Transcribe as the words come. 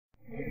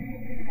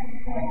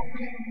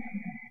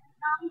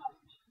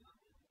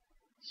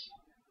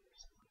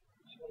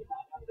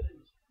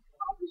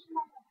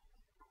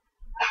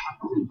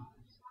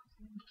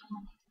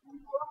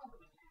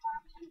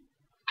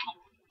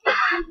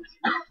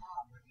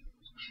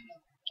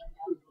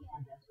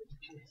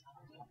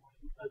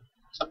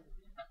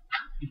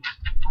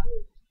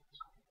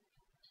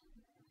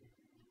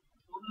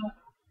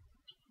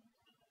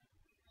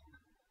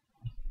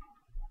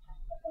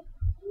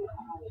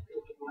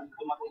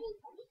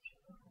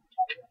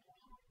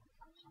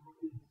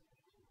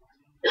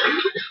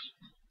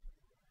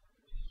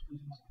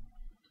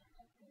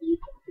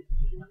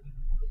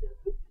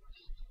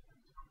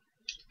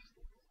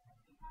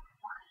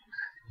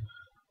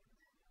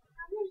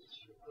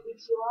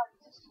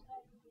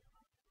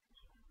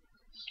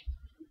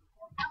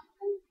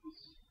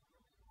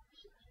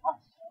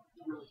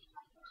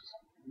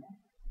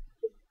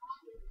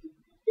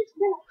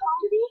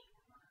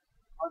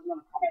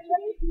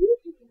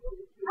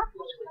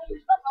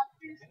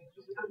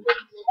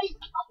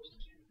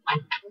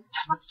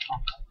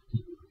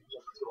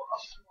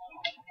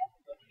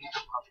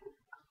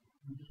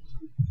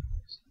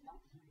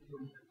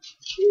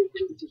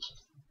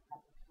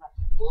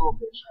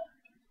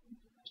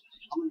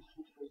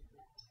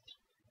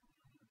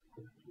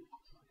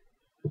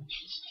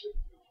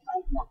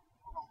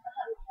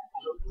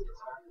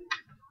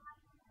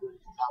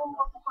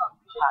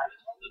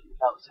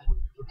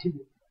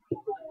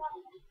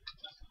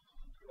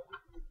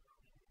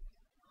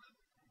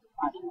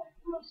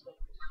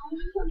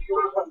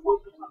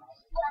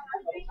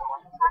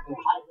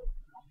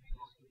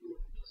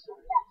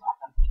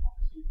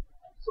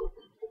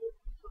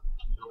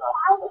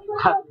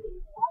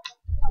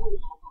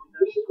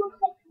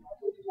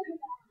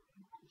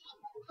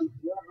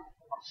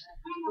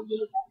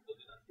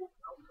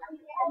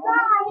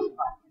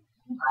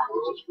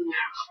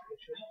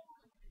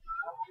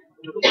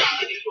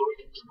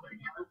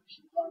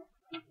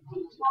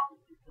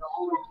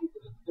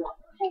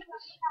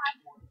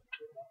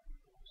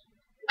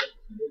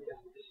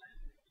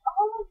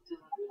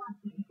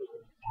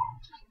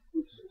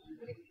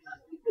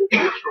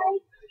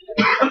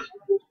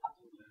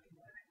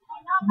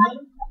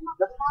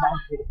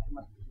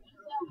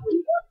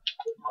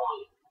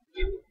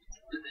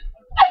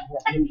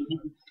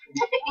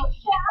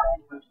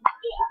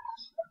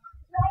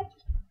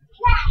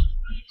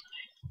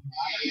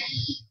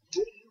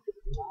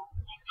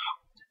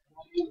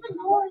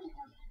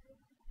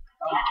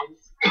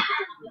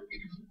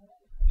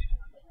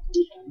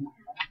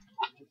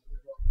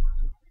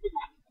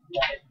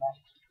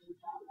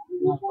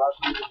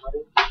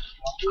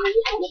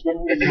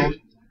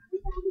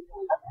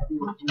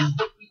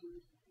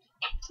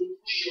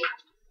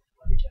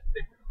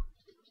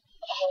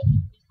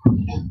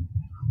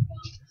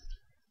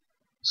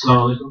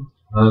Assalamu alaikum.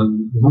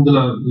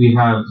 Alhamdulillah, we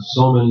have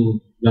so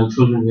many young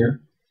children here,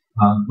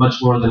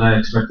 much more than I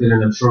expected,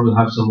 and I'm sure we'll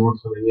have some more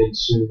coming in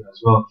soon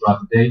as well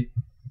throughout the day.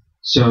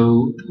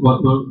 So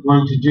what we're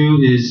going to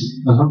do is,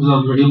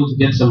 alhamdulillah, we were able to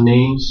get some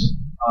names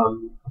of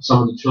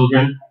some of the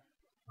children.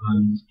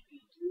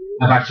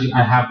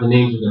 I have the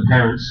names of their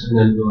parents, and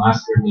then we'll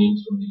ask their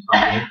names when they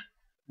come in.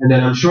 And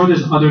then I'm sure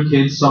there's other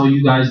kids, some of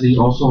you guys, that you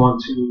also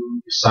want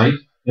to recite.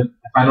 If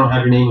I don't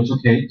have your name, it's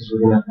okay, because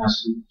we're going to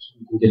ask you,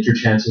 you can get your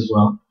chance as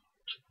well.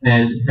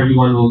 And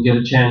everyone will get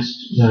a chance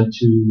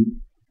to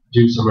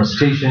do some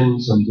recitation,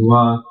 some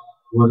dua,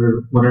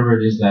 whatever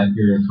it is that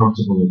you're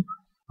comfortable with.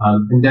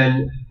 And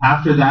then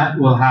after that,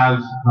 we'll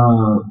have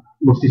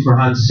Mufti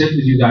Farhan sit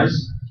with you guys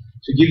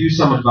to give you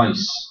some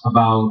advice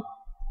about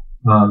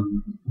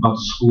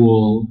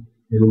school,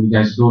 and when you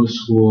guys go to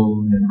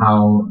school, and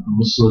how a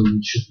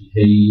Muslim should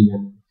behave,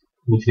 and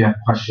if you have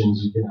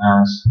questions, you can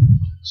ask.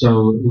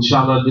 So,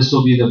 inshallah, this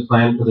will be the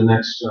plan for the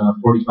next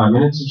 45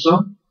 minutes or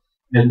so.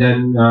 And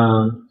then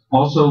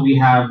also we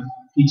have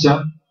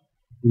pizza.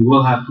 We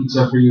will have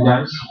pizza for you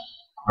guys.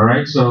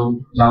 Alright,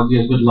 so that'll be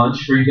a good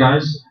lunch for you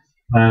guys.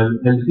 And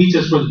the pizza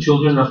is for the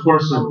children. Of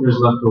course, if there's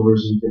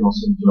leftovers, you can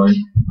also enjoy.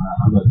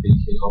 I'm a big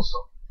kid also.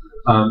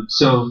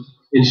 So,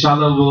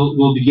 inshallah,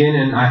 we'll begin,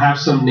 and I have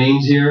some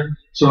names here.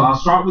 So I'll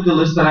start with the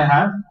list that I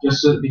have,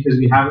 just because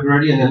we have it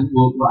already, and then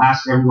we'll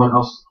ask everyone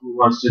else who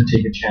wants to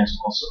take a chance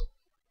also.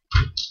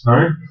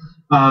 Alright?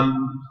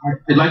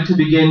 I'd like to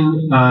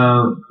begin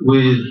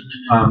with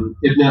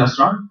Ibn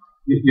Asrar.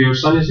 Your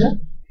son is here?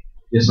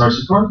 Yes,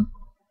 Arsikor?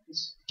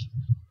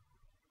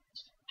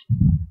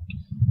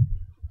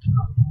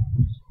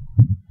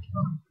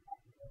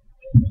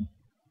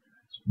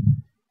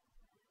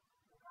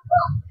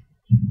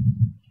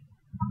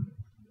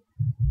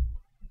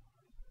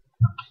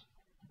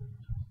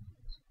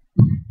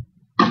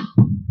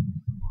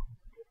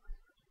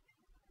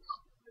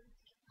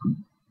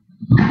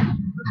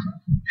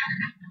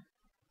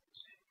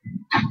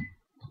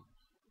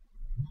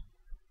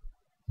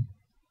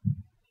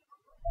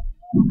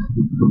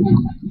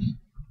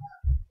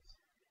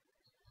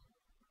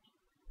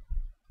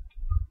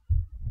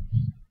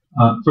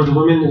 For the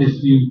women,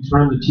 if you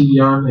turn the TV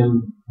on,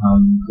 and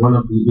one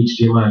of the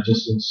HDMI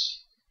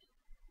adjustments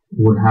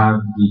would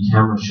have the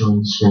camera showing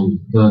the screen.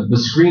 The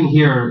screen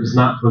here is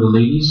not for the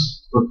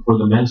ladies, but for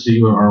the men, so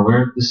you are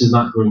aware. This is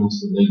not going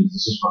into the ladies.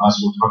 This is for us.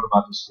 We'll talk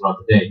about this throughout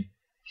the day.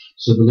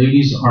 So the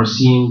ladies are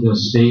seeing the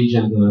stage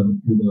and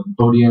the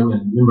podium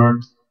and the mimbar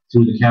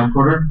through the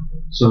camcorder.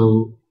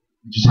 So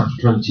you just have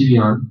to turn the TV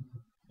on,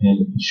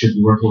 and it should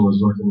be working. It was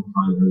working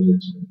fine earlier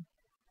today.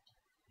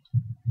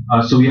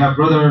 So we have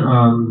Brother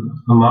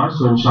Ammar,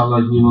 so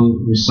inshallah he will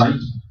recite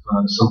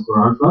some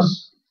Quran for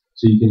us.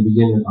 So you can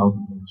begin with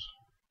A'udhu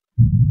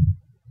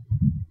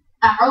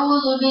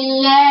أعوذ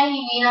بالله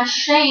من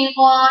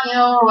الشيطان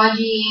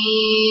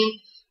الرجيم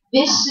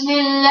بسم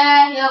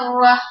الله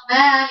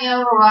الرحمن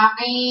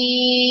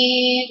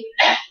الرحيم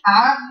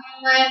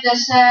عما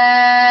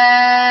يتساءلون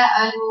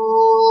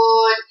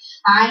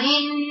عن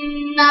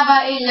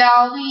النبأ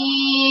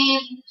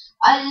العظيم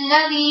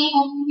الذي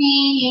هم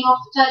فيه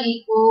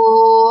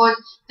مختلفون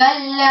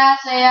كلا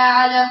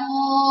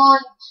سيعلمون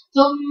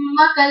ثم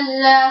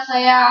كلا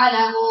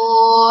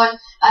سيعلمون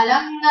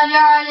ألم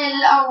نجعل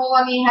الأرض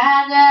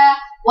مهادا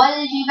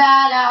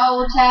والجبال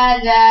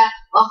أوتادا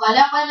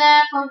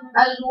وخلقناكم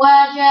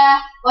أزواجا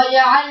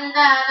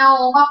وجعلنا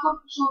نومكم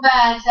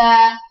سباتا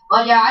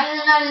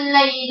وجعلنا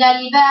الليل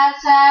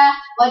لباسا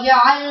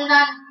وجعلنا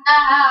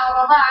النهار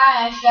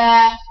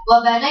معاشا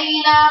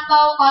وبنينا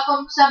فوقكم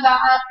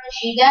سبعا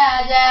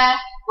شدادا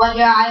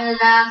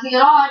وجعلنا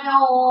سراجا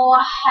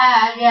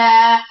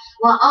وحاجا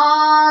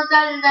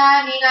وأنزلنا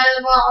من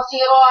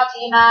المعصرات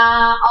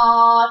ماء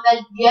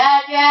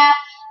ثجاجا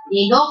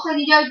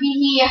لنخرج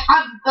به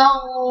حبا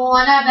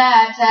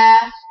ونباتا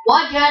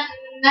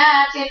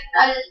وجنات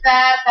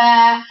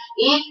ألفافا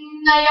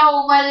إن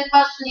يوم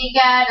الفصل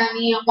كان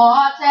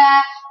ميقاتا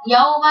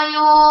يوم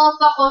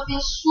ينفخ في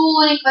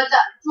الصور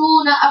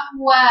فتأتون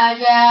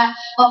أفواجا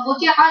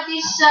وفتحت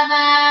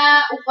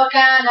السماء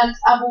فكانت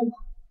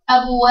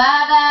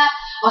أبوابا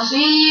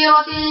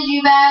وسيرت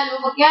الجبال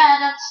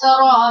فكانت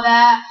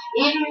سرابا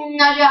إن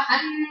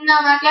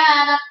جهنم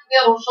كانت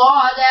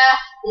مرصادا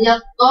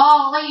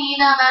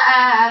للطاغين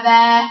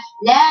مآبا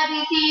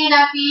لابثين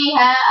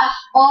فيها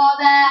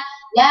أحقابا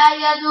لا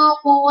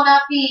يذوقون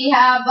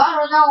فيها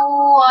بردا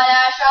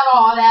ولا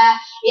شرابا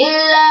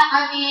إلا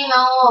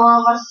حميما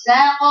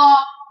وغساقا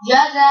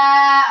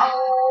جزاء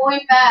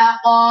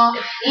وفاقا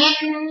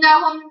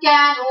إنهم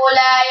كانوا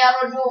لا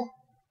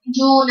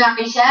يرجون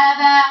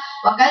حسابا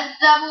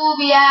وكذبوا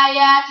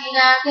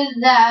بآياتنا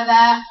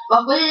كذابا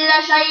وكل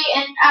شيء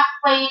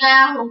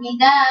أحصيناه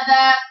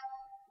كتابا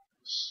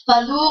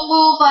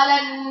فذوقوا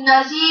فلن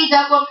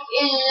نزيدكم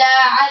إلا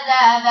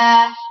عذابا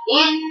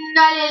إن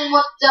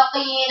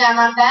للمتقين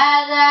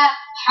مفازا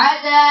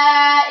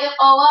حدائق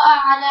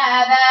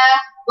وأعنابا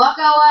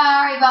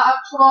وكواعب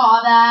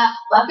أترابا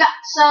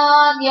وكأسا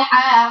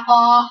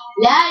دحاقا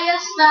لا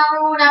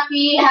يسمعون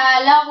فيها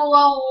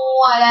لغوا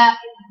ولا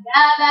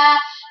كذابا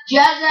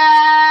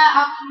جزاء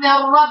من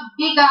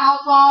ربك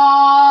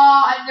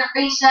عطاء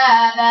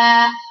حسابا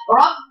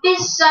رب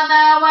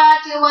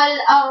السماوات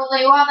والأرض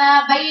وما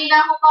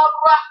بينهما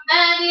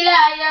الرحمن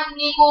لا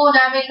يملكون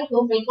منه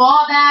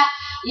خطابا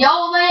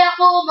يوم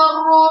يقوم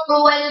الروح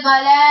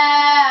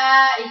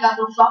والملائكة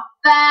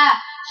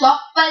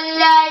صفا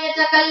لا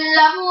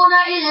يتكلمون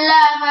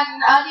إلا من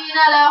أذن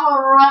له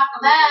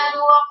الرحمن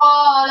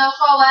وقال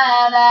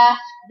صوابا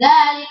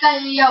ذلك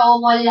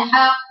اليوم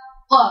الحق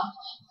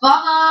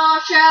فمن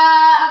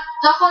شاء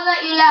اتخذ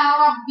إلى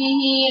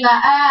ربه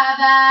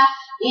مآبا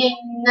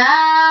إنا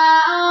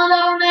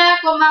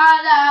أنذرناكم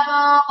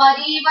عذابا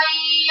قريبا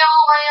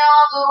يوم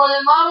ينظر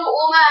المرء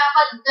ما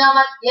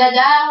قدمت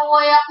يداه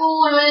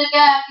ويقول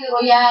الكافر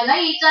يا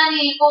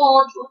ليتني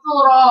كنت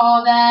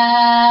ترابا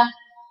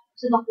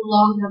صدق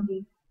الله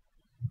العظيم.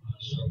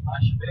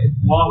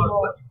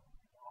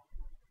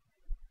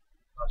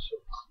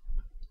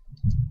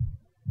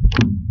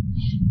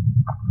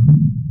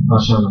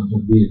 MashaAllah,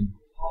 Takbir.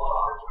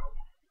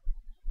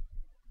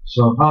 So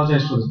I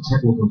apologize for the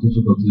technical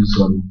difficulties.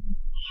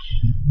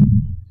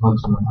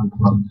 Plugs were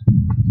unplugged.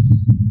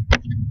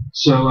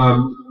 So,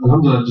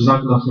 Alhamdulillah,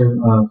 Jazakallah khair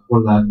for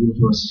that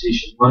beautiful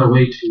recitation. What a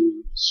way to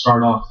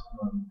start off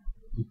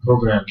the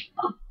program.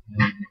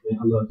 And may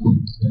Allah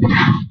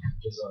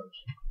Jazak.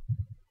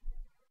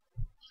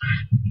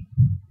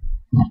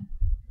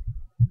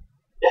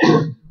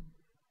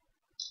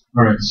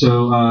 Alright, so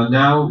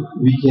now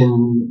we can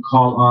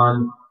call on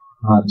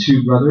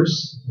two brothers,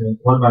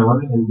 one by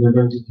one, and they're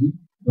going to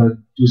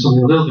do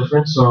something a little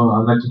different. So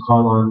I'd like to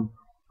call on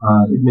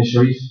Ibn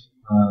Sharif,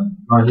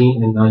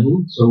 Rahim, and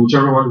Nahim. So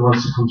whichever one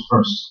wants to come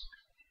first.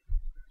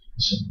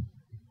 So.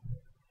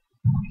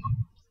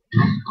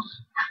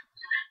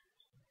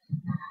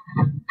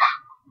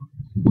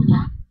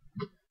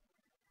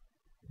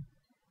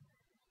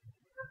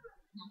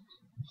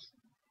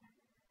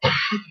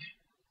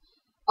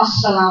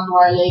 Assalamu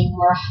alaikum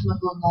wa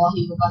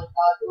rahmatullahi wa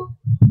barakatuh.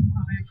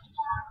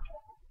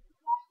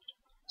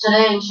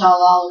 Today,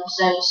 inshallah, we'll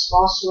recite a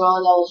small surah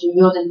that was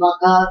revealed in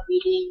Makkah,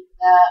 meaning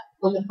that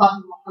when the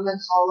Prophet Muhammad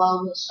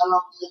sallallahu alaihi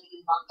wasallam was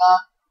living in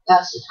Makkah,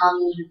 that's the time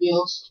it was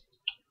revealed.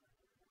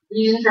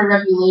 Reason for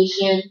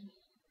revelation,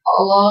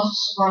 Allah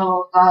subhanahu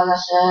wa ta'ala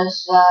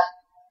says that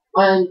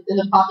when in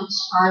the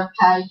Prophet's time,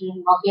 Quraysh and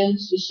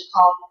Makkans used to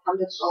call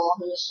Muhammad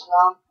sallallahu alaihi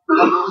wasallam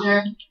a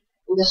loser,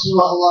 and this is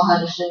what Allah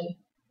had to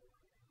say.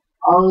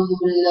 أعوذ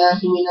بالله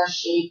من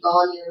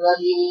الشيطان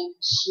الرجيم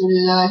بسم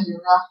الله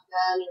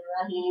الرحمن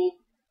الرحيم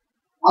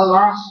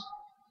والعصر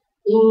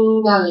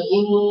إن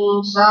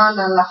الإنسان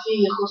لفي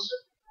خسر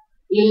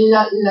إلا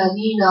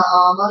الذين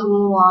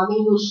آمنوا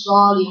وعملوا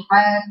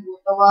الصالحات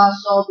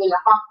وتواصوا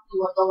بالحق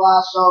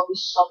وتواصوا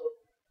بالصبر.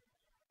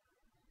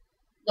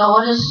 Now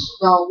what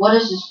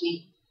does this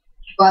mean?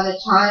 By the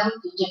time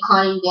the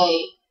declining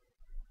day,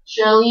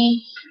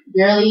 surely,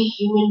 verily,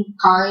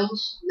 humankind,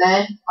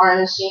 men, are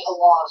in a state of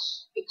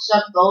loss,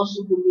 except those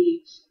who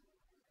believe.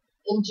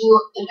 and do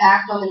and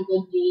act on their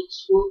good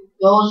deeds,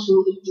 those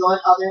who enjoy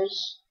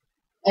others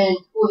and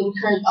who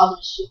encourage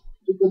others to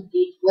do good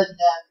deeds with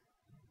them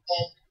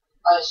and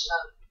by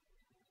Islam.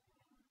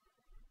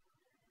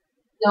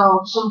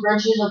 Now, some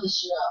virtues of the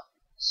surah.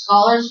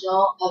 Scholars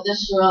know that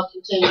this surah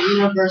contains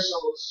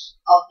universals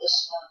of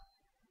Islam.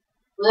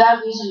 For that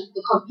reason,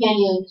 the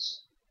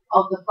companions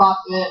of the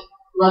Prophet,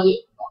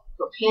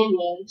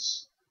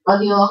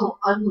 radiallahu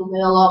anhu,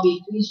 may Allah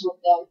be pleased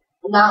with them,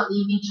 would not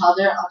leave each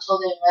other until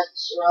they read the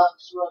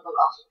Surah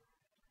Al-Asr.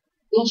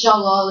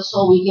 Inshallah, this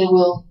whole weekend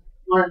we'll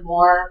learn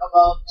more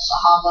about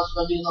Sahabas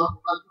radiallahu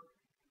anhu.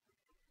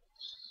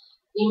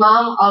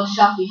 Imam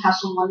al-Shafi has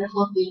some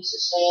wonderful things to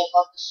say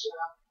about the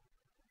surah.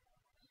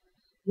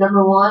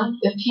 Number one,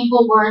 if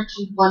people were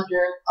to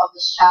wonder of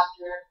this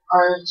chapter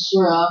or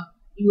surah,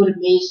 you would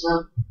amaze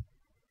them.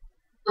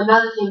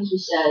 Another thing he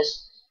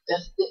says,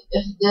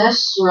 if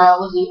this surah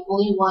was the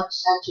only one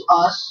sent to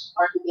us,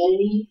 our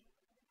humanity,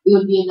 it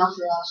would be enough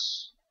for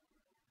us.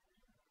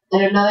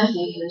 And another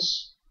thing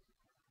is,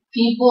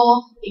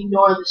 people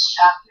ignore this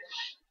chapter.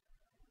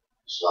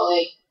 So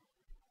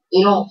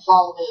they don't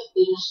follow it.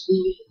 They just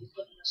leave it and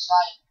put it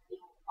aside. They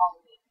don't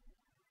follow it.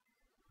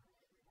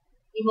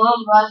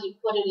 Imam Razi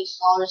put in his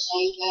scholar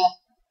saying that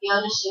he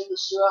understood the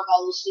surah by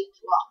listening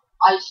to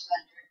an ice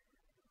vendor.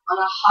 On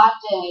a hot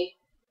day,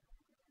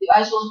 the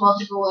ice was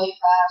melting away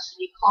fast, and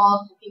he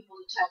called for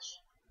people's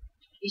attention.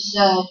 He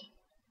said,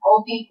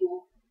 "O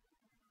people,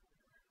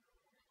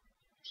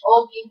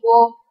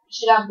 you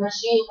should have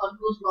mercy on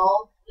whose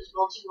mouth is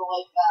melting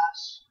away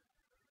fast."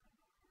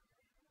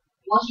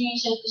 Once we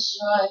take the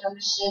surah and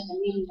understand the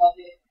meaning of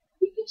it,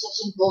 we can set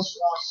some goals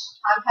for us.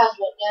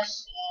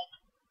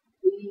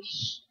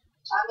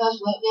 Time has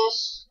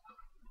witnessed,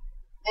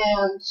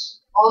 and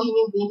all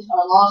human beings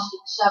are lost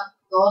except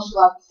those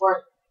who have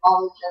four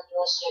following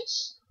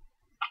characteristics: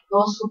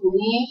 those who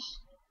believe,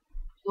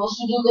 those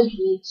who do good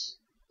deeds,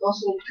 those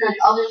who encourage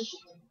others to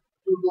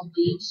do good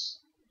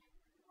deeds,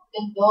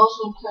 and those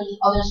who encourage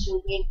others to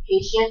remain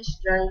patient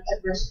during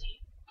adversity.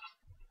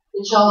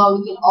 Inshallah,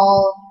 we can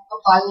all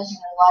apply this in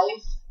our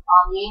life.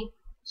 Ameen.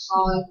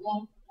 Assalamu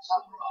alaikum.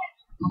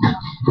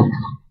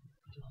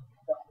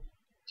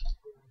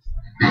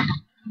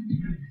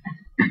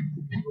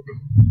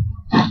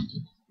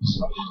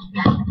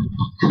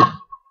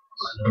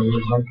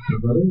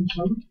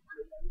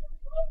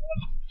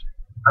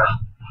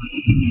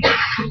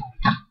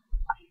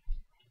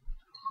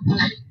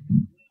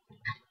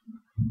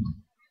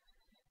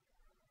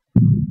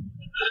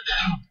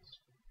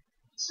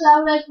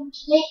 Assalamu alaikum.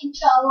 Today,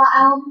 inshallah,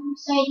 I will be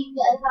reciting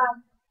the Adhan.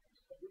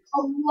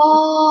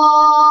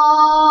 Allahu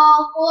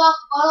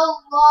Akbar,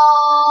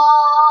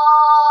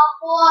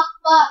 Allahu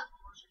Akbar,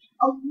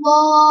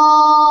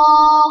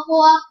 Allahu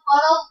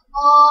Akbar,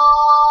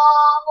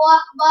 Allahu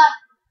Akbar.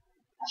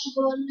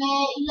 Ashhadu an la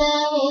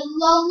ilaha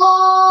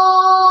illallah.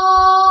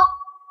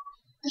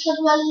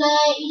 Ashhadu an la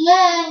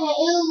ilaha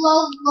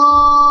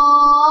illallah.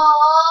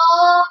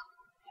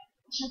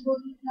 أشهد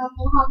أن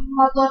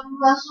محمدا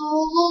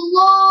رسول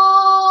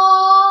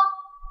الله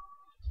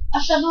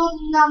أشهد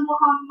أن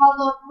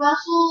محمدا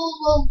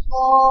رسول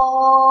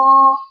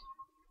الله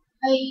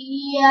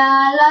حي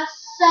على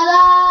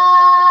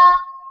الصلاة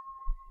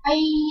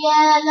حي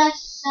على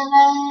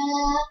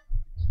الصلاة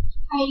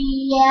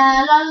حي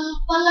على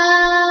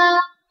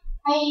الفلاح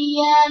حي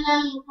على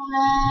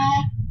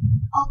الفلاح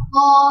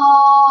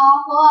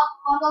الله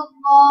أكبر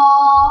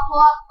الله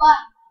أكبر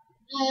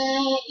La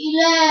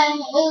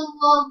ilaha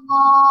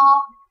illallah.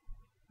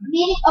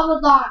 Meaning of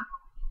Adhan.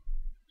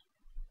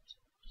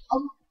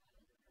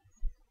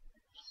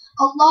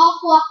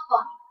 Allahu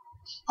Akbar.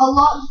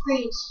 Allah is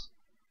great.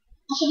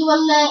 Ashhadu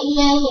an la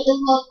ilaha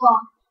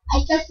illallah. I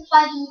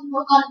testify there is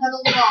no God but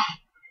Allah.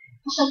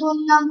 Ashhadu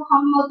anna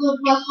Muhammadur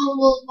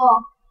Rasulullah.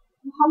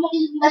 Muhammad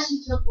is the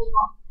messenger of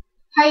Allah.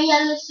 Hayya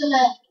ala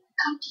salat.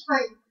 Come to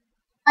pray.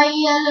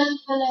 Hayya ala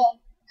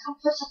falah. Come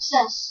for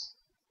success.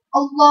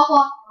 Allahu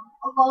Akbar.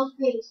 Allah is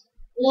great.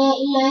 La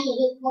ilaha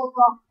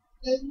illallah.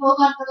 There is no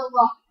God but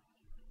Allah.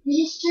 The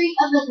history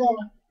of the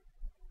day.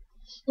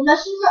 The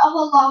Messenger of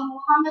Allah,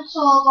 Muhammad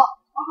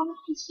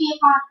peace be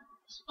upon him,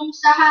 and the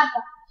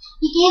Sahaba,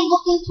 began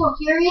looking for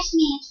various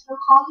means for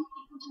calling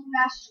people to the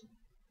Master,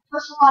 for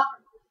Salah.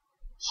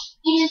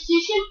 A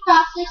decision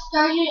process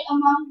started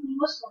among the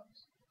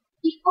Muslims.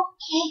 People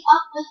came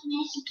up with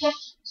many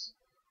suggestions.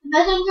 The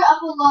Messenger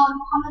of Allah,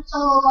 Muhammad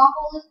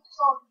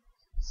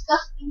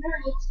discussed the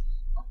merits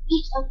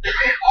each of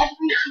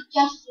every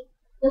suggestion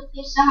with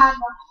the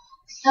Sahaba.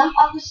 Some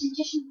of the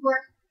suggestions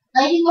were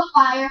lighting a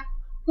fire,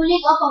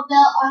 putting up a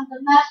bell on the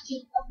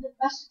masjid of the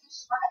Messenger,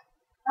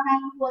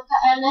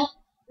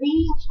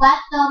 bringing a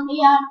flat bell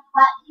made out of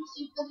flat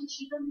circle and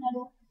sheet of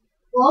metal,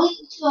 blowing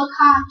into a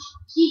conch,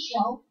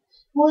 seashell,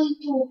 blowing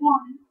to a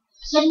horn,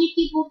 sending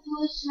people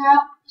through the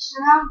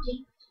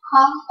surrounding,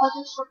 calling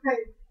others for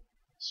prayer.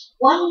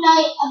 One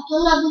night,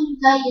 Abdullah bin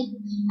Zayd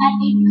had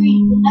a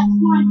dream. The next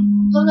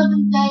morning, Abdullah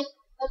bin Zayd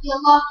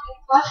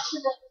rushed to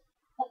the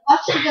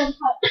Messenger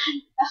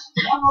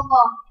of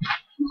Allah.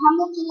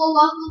 Muhammad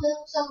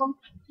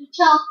to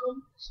tell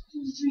him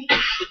his dream.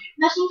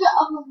 Messenger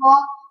of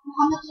Allah,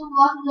 Muhammad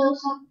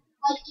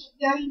liked it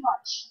very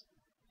much.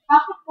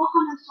 Prophet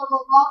Muhammad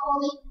told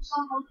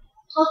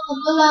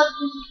Abdullah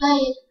bin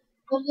Zayd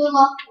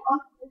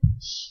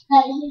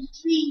that his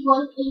dream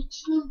was a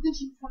true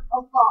vision from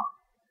Allah.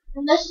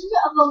 The Messenger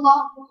of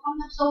Allah,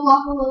 Muhammad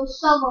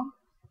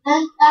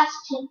then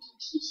asked him to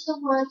teach the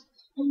words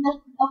and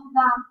method of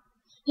man.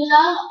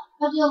 Bilal,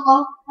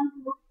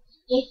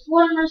 a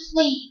former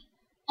slave,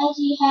 as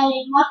he had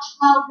a much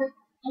louder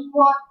and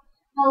more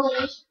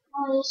melodious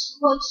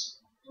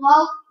voice.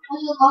 Bilal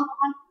called the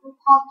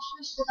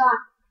first adhan.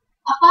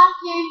 Upon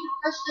hearing the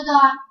first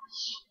adhan,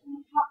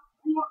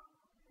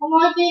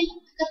 Umar bin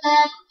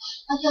Khattab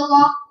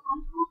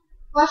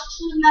rushed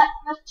to the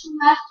Masjid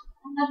and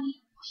Nabi,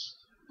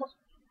 the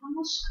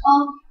mosque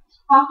of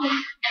Farhan,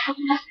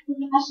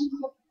 the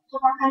Messenger of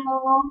Farhan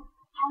alone.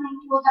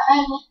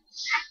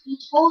 He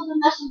told the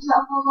Messenger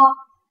of Allah,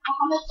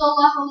 Muhammad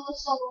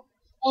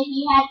that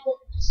he had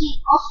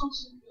also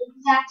seen the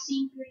exact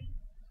same dream.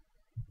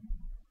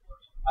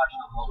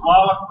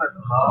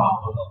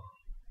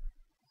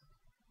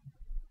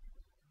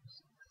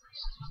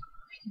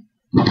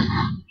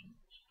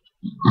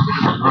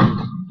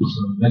 So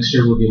next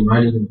year we'll be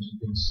inviting him to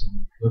give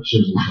some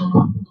lectures,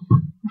 inshallah.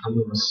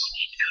 Many of us,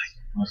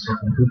 myself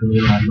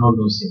included, I know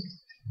those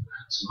things.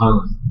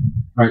 SubhanAllah.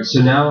 Alright,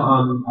 so now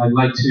I'd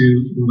like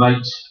to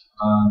invite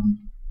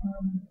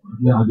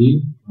Ibn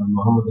Adil,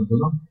 Muhammad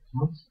Abdullah,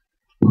 who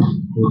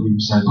will be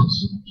reciting the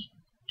surah.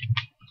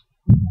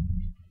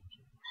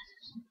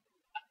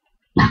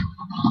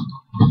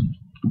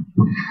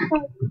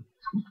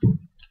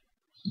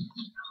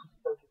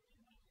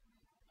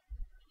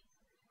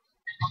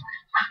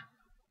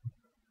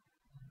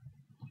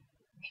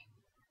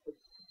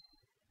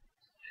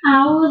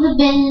 أعوذ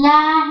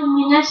بالله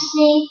من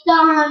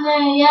الشيطان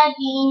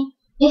الرجيم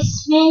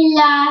بسم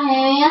الله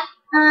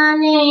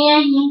الرحمن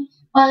الرحيم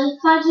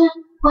والفجر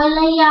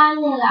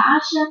وليالي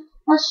العشر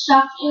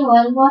والشفع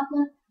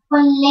والوتر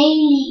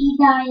والليل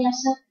إذا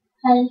يسر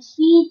هل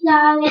في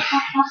ذلك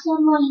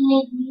قسم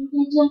الذي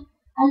هجر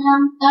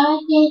ألم تر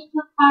كيف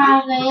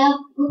فعل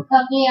ربك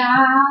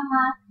بعاد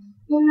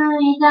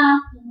إذا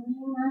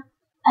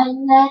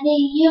الذي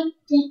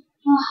يبطئ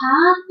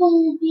وحاق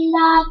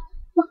البلاد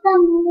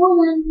وثمود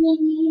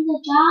الذين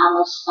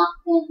جعلوا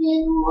الصخر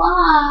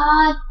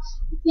بالواد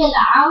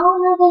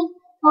فرعون ذي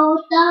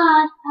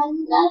الأوتاد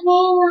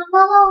الذين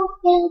طغوا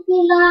في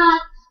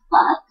البلاد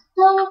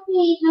فأكثروا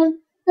فيها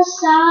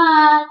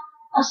الفساد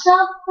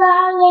فصب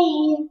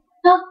عليهم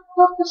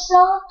ربك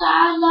سوط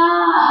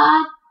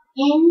عذاب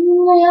إن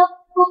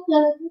ربك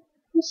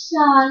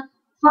للمرصاد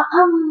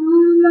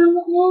فأما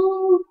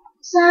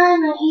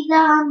الإنسان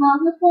إذا ما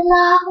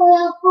ابتلاه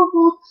ربه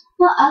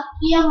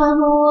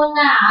فأكرمه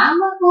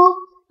نعمه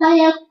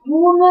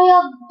فيكون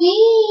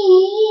ربي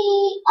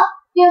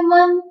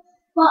أكرمن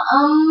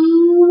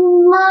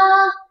وأما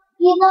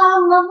إذا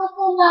ما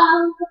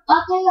ابتلاه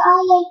فقدر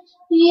عليه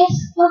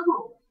رزقه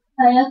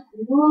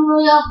فيكون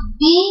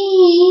ربي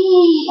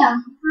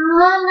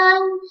أهانا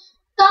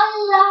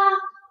كلا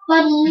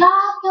بل لا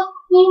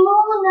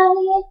تكرمون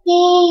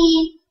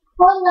اليتيم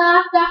ولا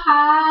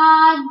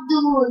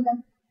تحاضون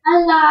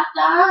على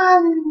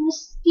طعام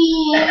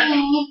المسكين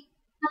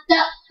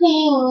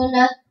وتأكلون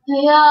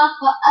التراث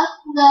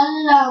أكلا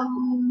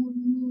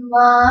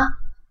لما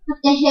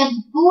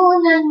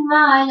وتحبون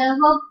المال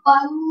حبا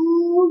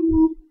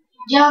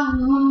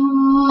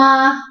جما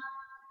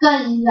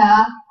كلا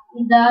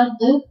إذا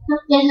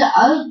دكت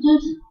الأرض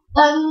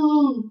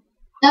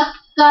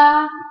دكا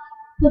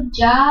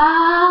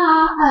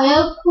فجاء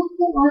ربك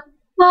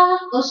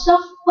والملك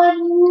صفا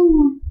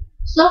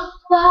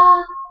صفا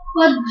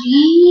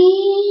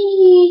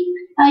وجيء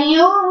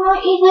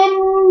يومئذ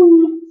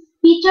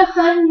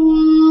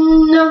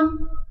بجهنم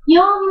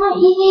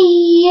يومئذ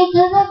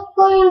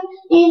يتذكر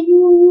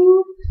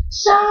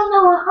الإنسان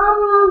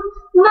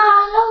وأما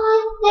له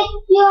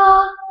الذكرى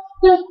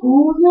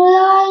يقول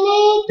يا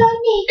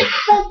ليتني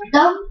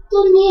قدمت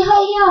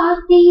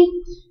لحياتي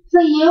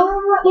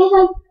فيومئذ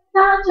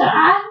لا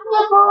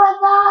تعذب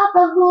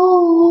عذابه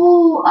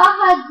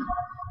أحد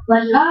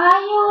ولا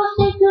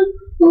يوثق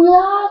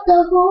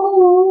وعده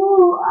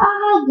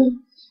أحد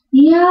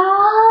يا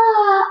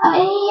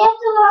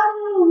أيتها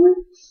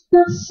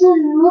النفس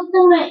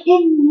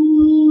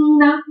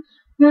المطمئنة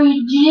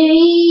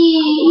ارجعي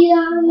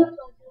إلى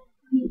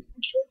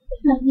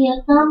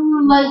ربك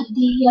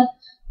مرضية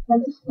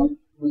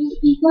فادخلي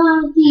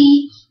عبادي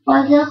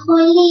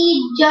وادخلي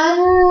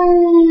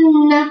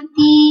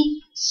جنتي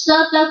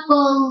صدق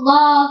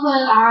الله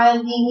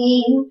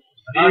العظيم.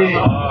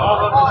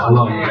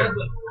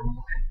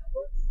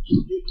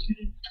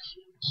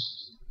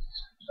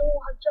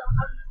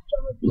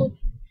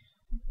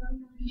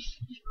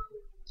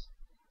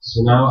 So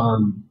now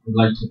I'd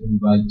like to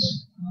invite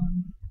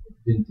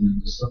Binti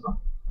Mustafa,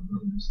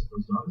 Brother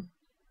Mustafa's daughter.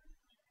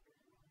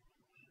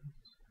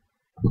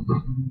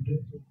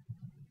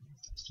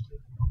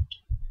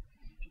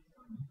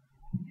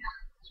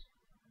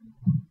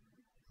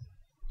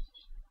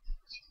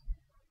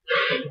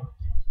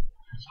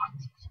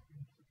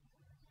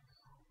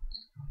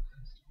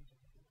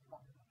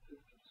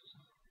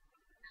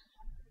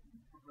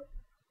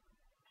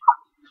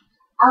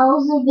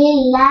 أعوذ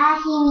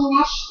بالله من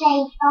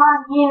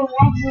الشيطان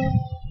الرجيم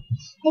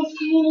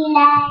بسم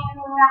الله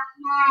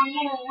الرحمن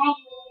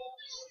الرحيم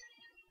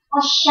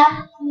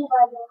والشمس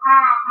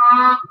وضحاها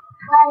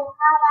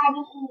والقمر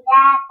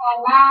إذا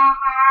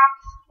تلاها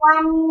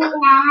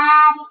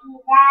والنهار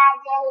إذا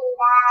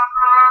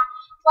جلاها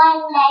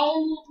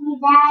والليل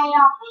إذا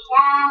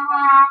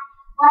يغشاها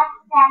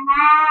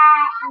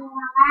والسماء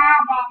وما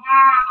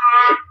بناها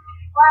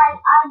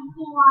والأرض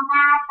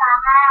وما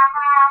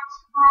طحاها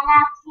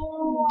ونفس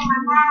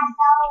وما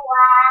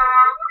سواها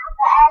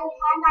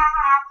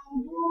فألهمها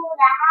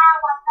فجورها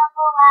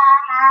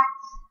وتقواها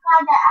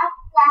قد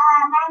أفلح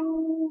من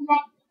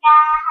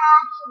زكاها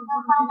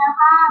وقد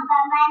خاب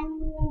من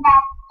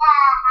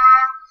دساها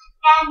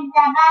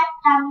كذبت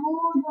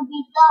ثمود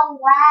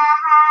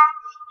بطغواها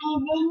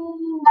إذ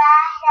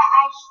انبعث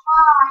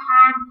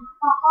أشقاها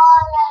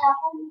فقال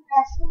لهم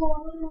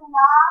رسول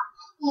الله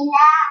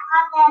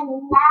ناقة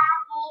الله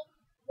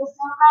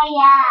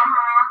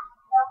بسقياها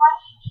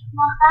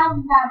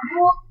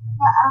فكذبوا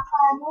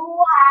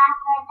فأخذوها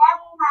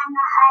فدمدم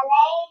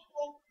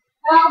عليهم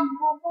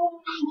ربهم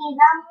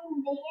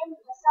بذنبهم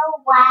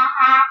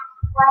فسواها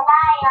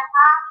ولا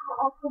يخاف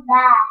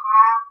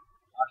عقباها.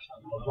 ما شاء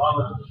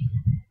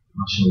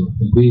الله.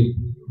 تكبير.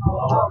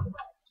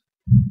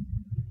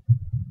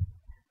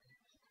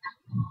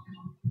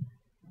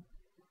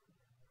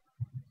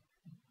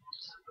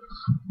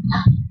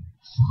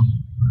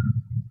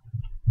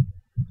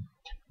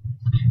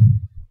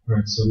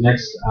 Alright, so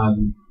next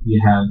we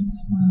have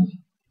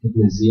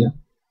Ibn Zia.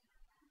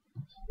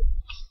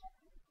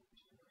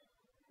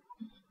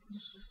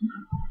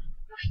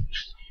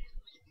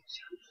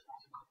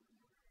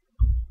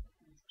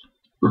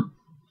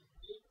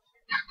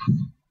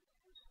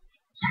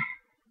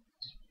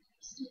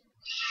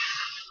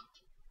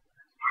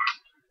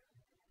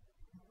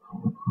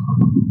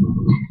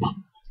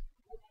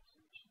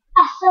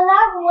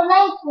 Assalamu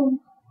alaikum.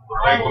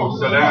 Walaikum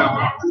salam.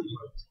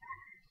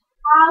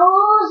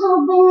 أعوذ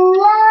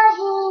بالله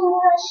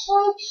من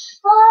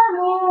الشيطان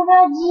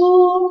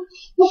الرجيم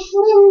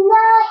بسم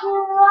الله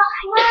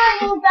الرحمن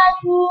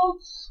الرحيم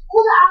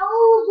قل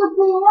أعوذ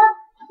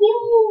برب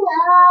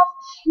الناس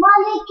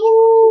ملك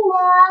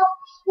الناس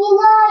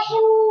إله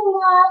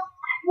الناس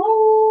من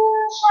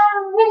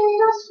شر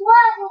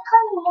الوسواس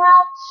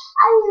الخناس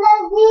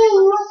الذي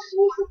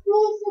يوسوس في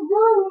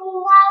صدور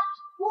الناس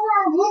من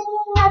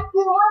الجنة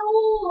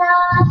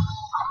والناس.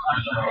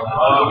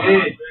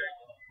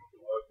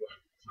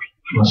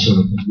 ما شاء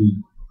الله. تكبير.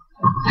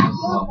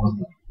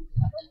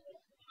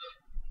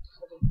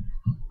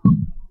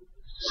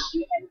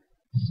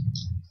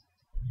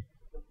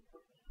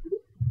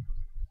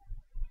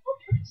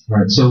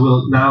 Alright, so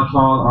we'll now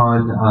call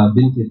on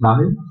Binti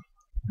Tahir.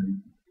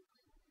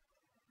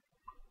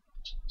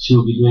 She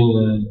will be doing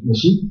a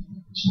nasheed.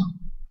 Inshallah.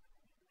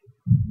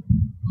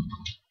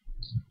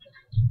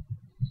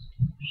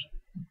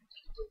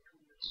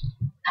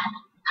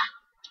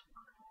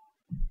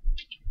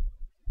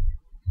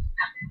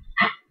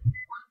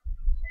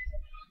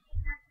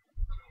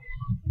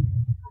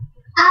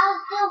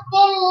 أعوذ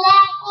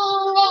بالله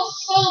من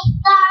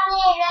الشيطان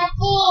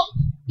الرجيم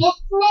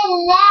بسم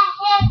الله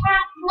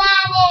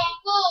الرحمن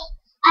الرحيم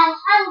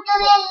الحمد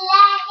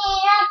لله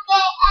رب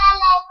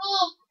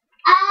العالمين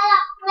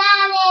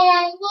الرحمن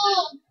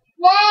الرحيم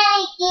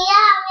مالك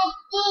يوم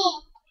الدين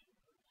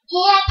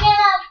إياك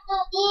نعبد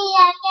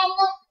وإياك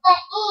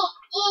نستعين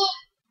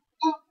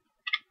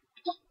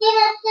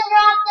اهدنا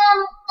الصراط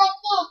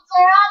المستقيم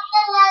صراط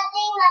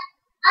الذين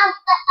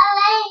أنعمت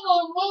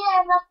عليهم غير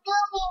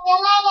المغضوب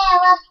عليهم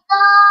ولا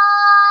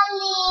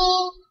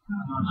الضالين.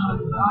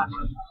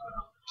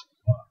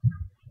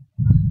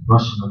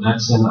 MashaAllah,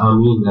 that's an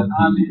Ameen that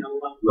the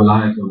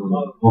Malaika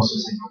will also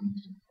say.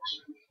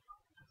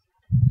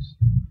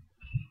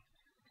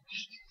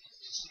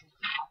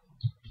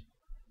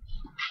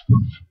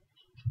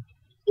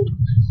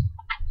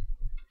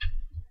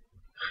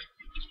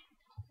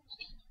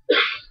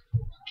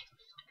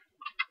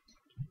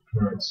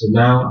 Alright, so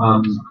now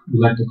we'd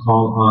like to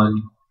call on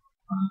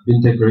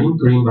Binta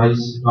Green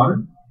Bhai's daughter.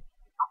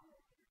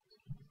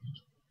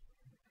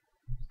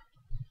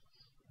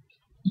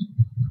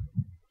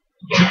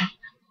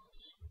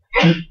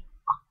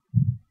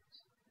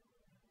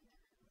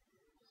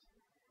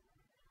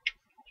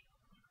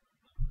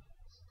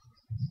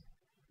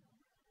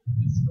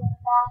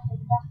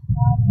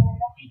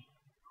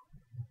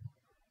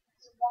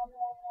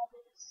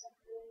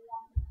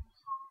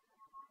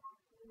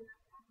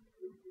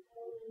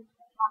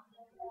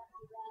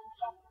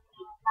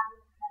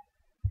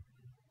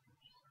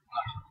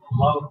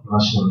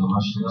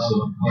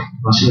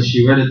 MashaAllah,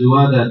 she read a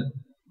dua that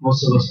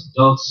most of us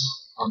adults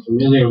are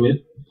familiar with,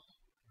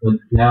 but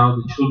now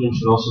the children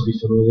should also be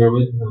familiar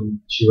with.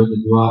 She read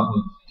the dua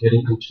of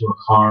getting into a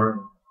car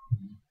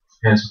and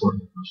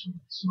transporting.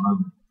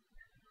 MashaAllah.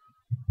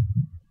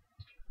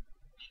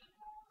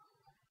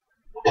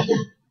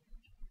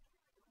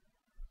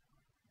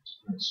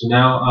 So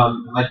now I'd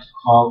like to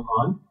call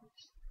on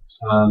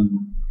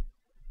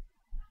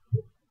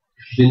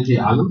Binti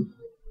Alam.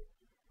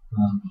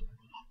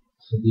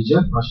 Khadija,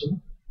 mashallah.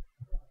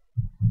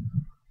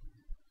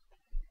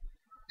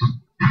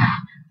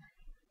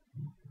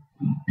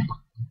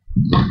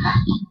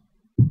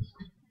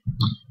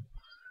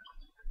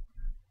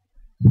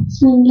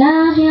 بسم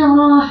الله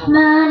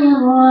الرحمن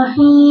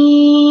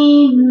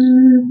الرحيم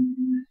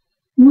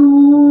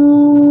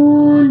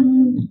نون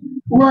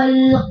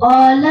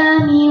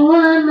والقلم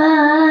وما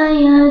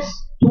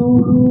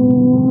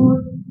يسطرون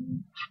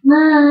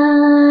ما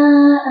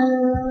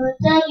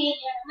أنت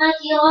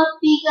بنعمة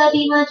ربك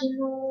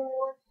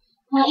بمجنون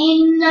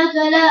وإنك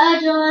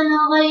لأجرا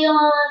غير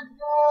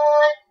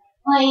ممنون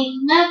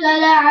وإنك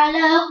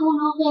لعلى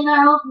خلق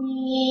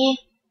عظيم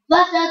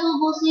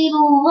فستبصر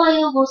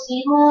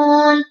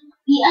ويبصرون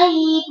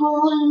بأيكم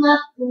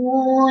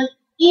المفتون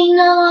إن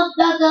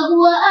ربك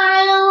هو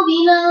أعلم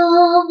بمن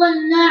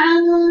ضل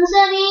عن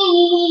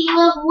سبيله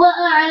وهو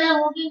أعلم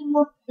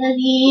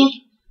بالمهتدين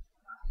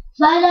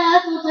فلا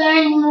تطع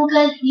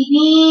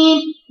المكذبين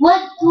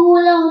ودوا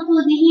لو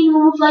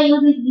تدهنوا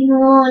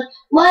فيدهنون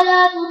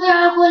ولا تطع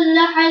كل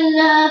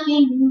حلاف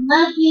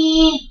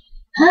مهين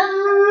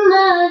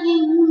هماز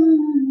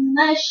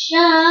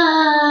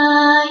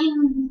مشاء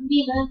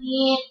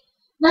بنميم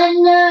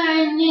مناع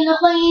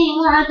للخير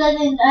معتد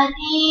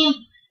أثيم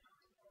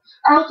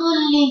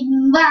عتل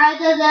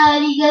بعد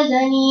ذلك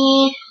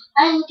زنيم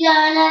أن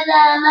كان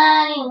ذا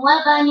مال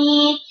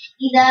وبنين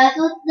إذا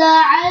تتلى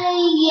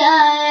عليه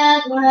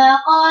آياتنا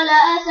قال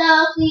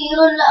أساطير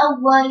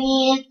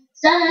الأولين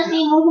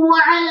سنسمه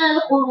على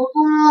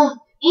الخرطوم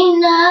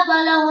إنا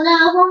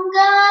بلوناهم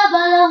كما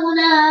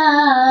بلونا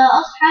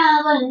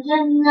أصحاب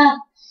الجنة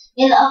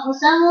إذ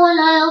أقسموا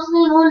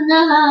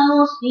ليصرمنها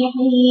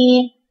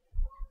مصبحين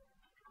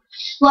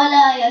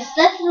ولا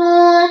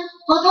يستثنون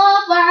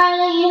فطاف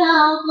عليها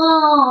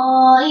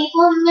طائف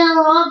من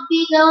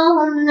ربك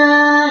وهم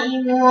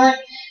نائمون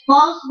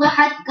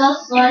فأصبحت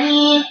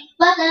كالصريم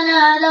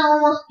فتنادوا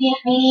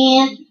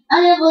مصبحين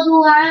أن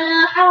اغدوا على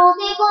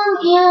حوضكم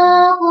إن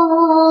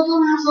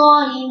كنتم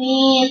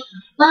صارمين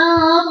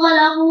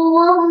فانطلقوا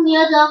وهم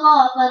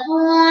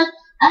يتخافتون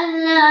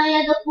ألا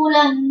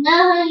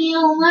يدخلنها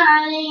اليوم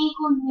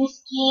عليكم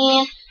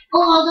مسكين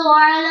وغدوا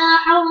على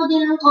حوض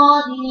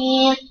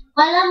قادرين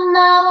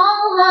فلما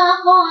رأوها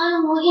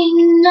قالوا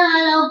إنا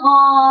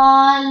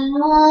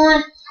لضالون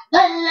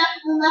بل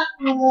نحن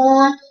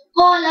محرومون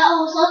قال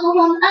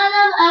أوسطهم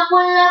ألم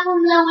أقل لكم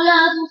لولا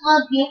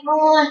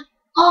تصبحون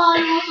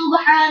قالوا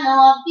سبحان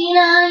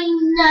ربنا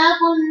إنا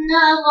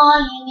كنا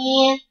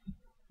ظالمين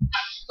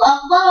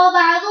فأقبل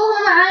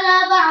بعضهم على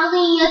بعض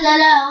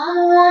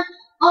يتلاومون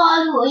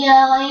قالوا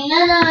يا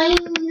ويلنا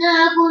إنا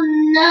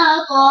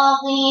كنا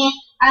طاغين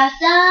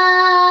عسى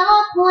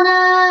ربنا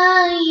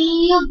أن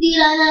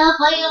يبدلنا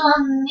خيرا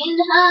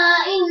منها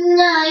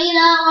إنا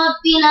إلى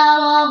ربنا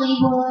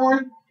راغبون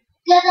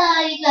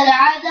كذلك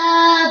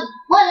العذاب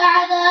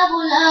ولعذاب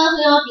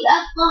الآخرة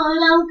أكبر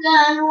لو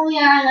كانوا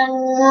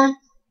يعلمون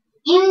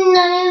إن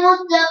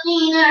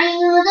للمتقين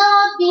عند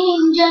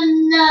ربهم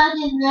جنات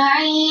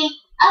النعيم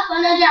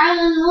أفنجعل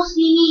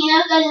المسلمين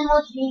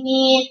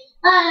كالمجرمين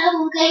ما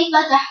لكم كيف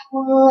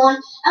تحكمون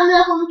أم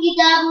لكم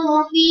كتاب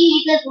فيه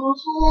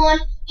تدرسون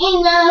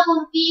إن لكم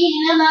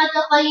فيه لما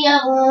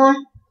تخيرون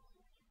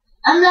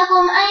أم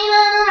لكم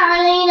أيمان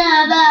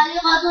علينا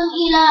بالغة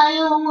إلى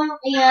يوم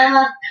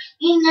القيامة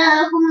إن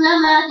لكم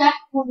لما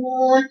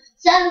تحكمون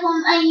سلهم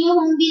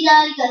أيهم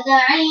بذلك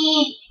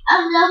زعيم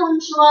أم لهم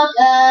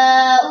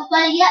شركاء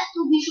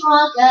فليأتوا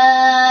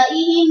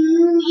بشركائهم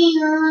إن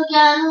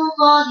كانوا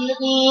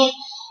صادقين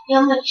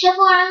يوم يكشف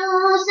عن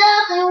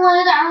ساق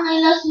ويدعون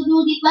إلى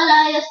السجود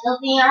فلا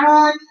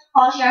يستطيعون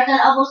خاشعة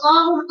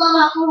أبصارهم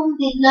ترهقهم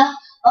ذلة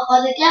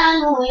وقد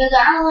كانوا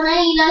يدعون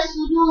إلى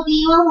السجود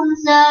وهم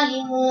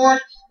سالمون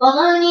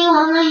وذرني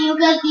ومن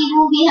يكذب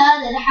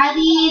بهذا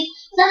الحديث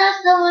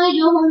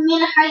سنستخرجهم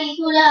من حيث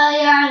لا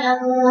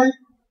يعلمون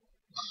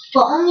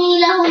وأملي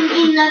لهم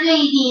إن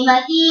كيدي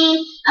متين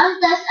أم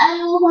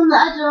تسألوهم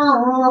أجرا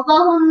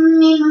فهم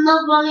من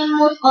مغرم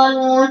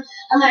مثقلون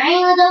أم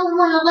عندهم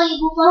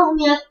الغيب فهم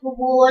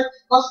يكتبون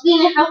واصبر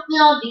لحكم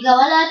ربك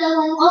ولا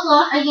تكن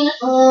كصاحب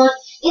الحوت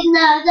إذ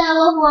نادى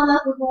وهو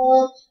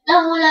مكذوب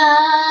لولا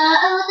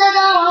أن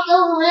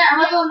تداركه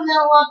نعمة من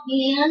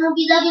ربه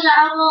لنبذ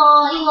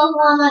بالعراء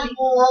وهو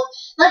مذموم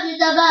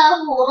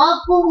فاجتباه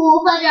ربه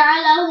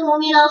فجعله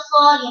من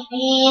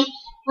الصالحين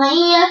وإن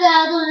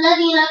يكاد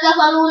الذين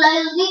كفروا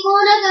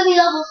ليزلقونك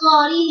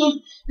بأبصارهم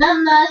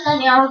لما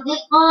سمعوا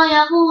الذكر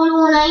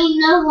يقولون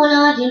إنه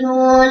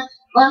لمجنون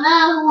وما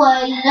هو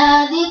إلا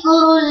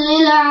ذكر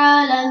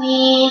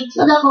للعالمين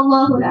صدق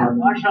الله العظيم.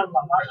 ما شاء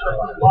الله ما شاء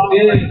الله.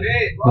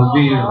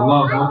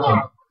 الله أكبر.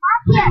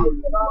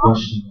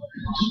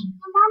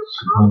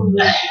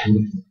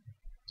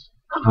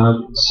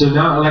 So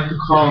now I'd like to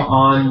call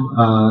on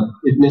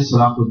Ibn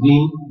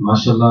Salahuddin.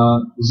 MashaAllah,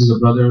 this is a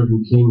brother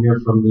who came here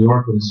from New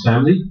York with his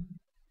family.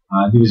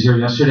 He was here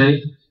yesterday.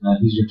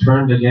 He's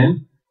returned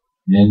again.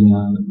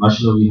 And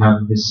MashaAllah, we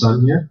have his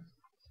son here.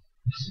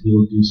 So he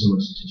will do some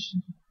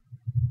recitation.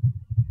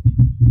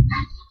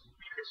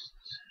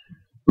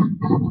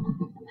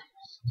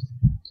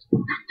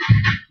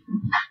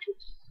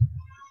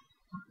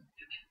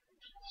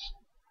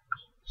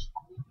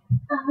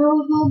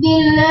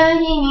 بالله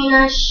من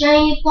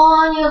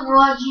الشيطان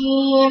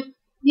الرجيم.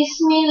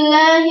 بسم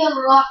الله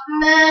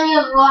الرحمن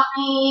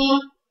الرحيم.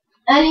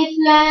 ألف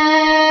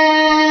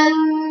لام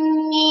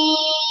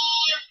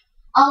ميم.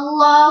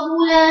 الله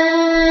لا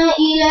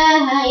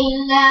إله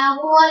إلا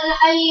هو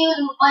الحي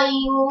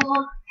القيوم.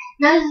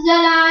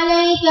 نزل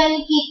عليك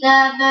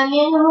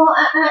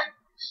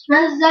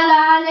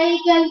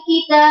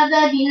الكتاب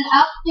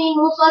بالحق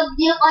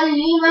مصدقا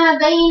لما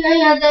بين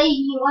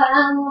يديه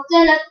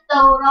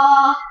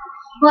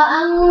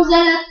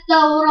وأنزل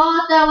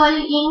التوراة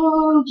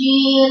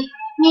والإنجيل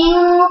من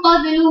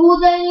قبل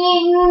هدى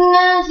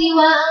للناس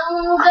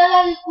وأنزل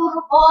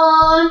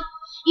الفرقان.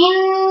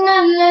 إن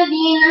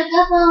الذين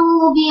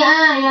كفروا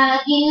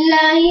بآيات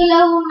الله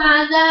لهم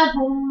عذاب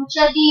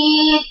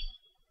شديد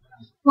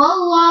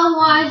والله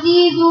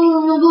عزيز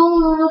ذو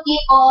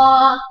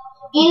انتقام.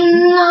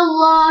 إن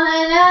الله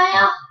لا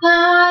يخفى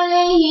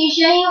عليه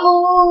شيء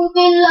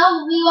في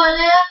الأرض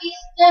ولا في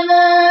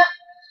السماء.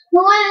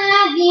 هو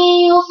الذي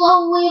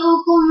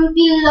يصوركم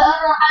في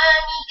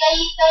الأرحام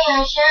كيف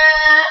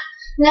يشاء.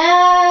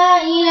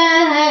 لا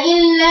إله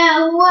إلا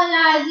هو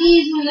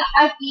العزيز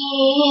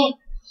الحكيم.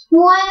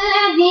 هو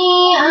الذي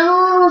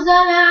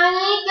أنزل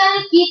عليك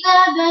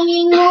الكتاب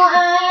منه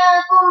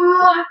آيات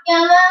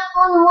محكمات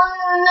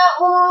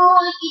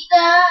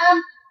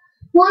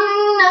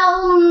هن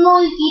أم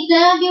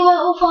الكتاب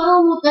وأخر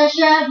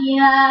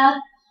متشابهات.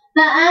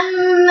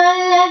 فأما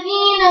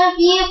الذين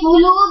في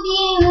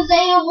قلوبهم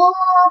زيغ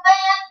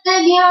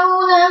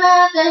فيتبعون ما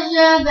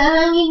تشابه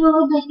منه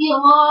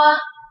ابتغاء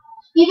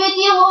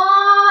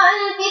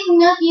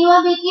الفتنة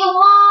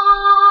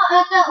وابتغاء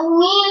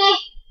تأويله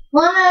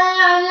وما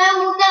يعلم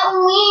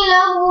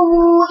تأويله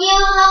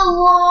إلا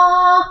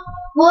الله.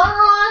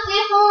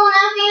 والراسخون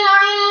في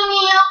العلم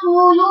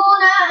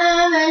يقولون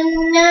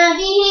آمنا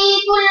به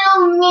كل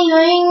من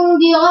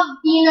عند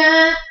ربنا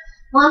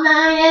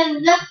وما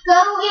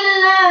يذكر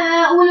إلا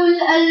أولو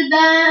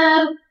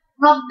الألباب.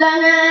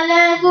 ربنا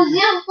لا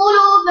تزغ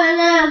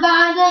قلوبنا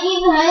بعد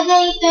إذ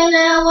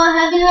هديتنا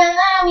وهب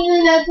لنا من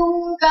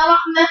لدنك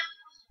رحمة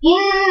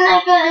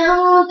إنك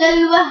أنت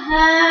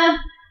الوهاب.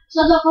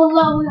 صدق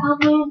الله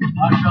العظيم.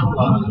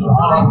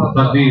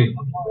 Takbir.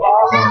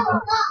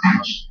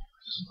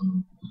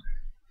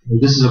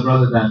 This is a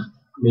brother that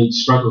made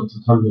struggle to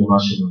come here,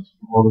 mashallah,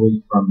 all the way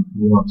from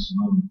New York.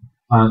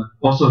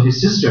 Also, his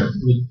sister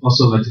would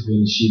also like to do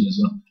the sheet as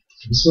well.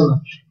 Bismillah.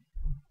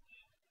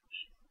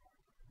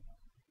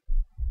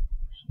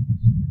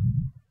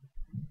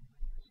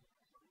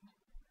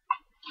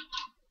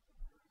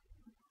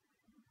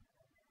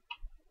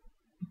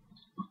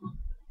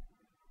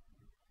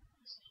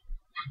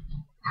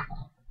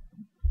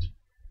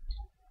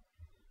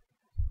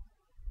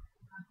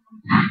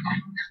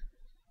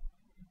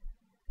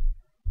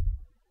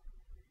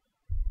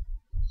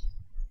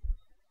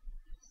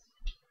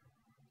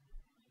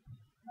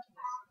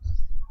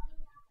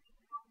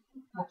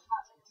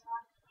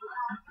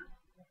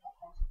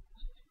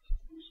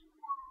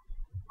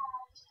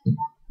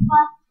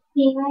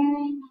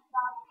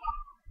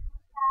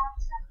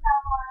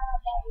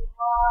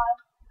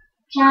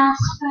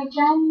 Just for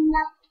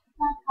Jannah,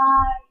 the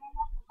garden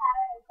of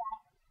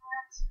paradise.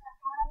 Just for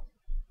us,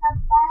 the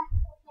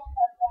best of the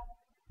living.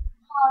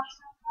 Hearts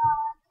of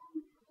God,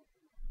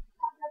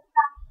 of the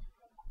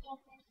prophet,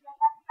 if it's with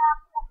the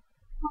prophet,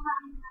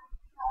 Muhammad,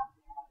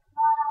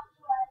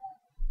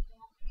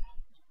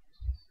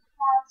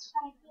 just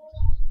for you,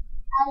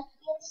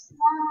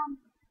 Al-Islam,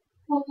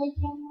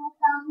 religion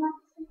without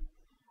mercy.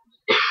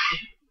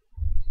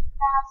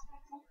 Just for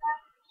the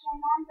corruption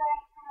and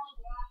burden.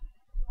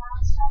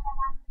 Just for the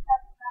month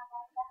of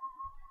Ramadan.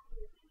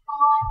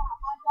 Oh,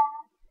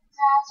 Ramadan,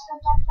 just for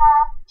the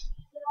fact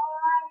you are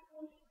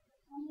worthy.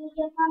 When you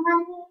give a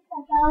money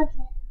for those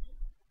in need.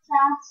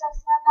 Just for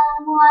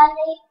Salamu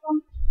Alaikum.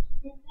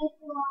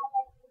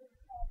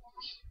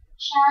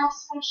 Just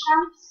for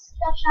Shams,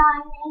 the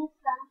shining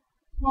sun.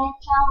 May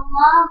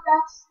Allah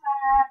bless for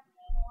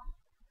everyone.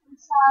 And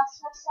just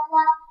for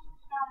Salah,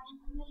 when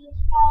we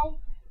pray,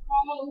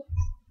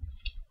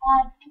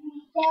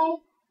 every day,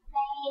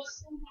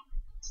 facing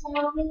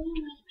till we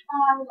meet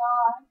our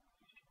Lord.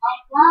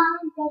 Allah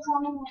is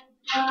only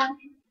one.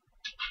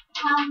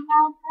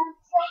 Muhammad, the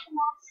sick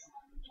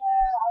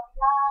messenger.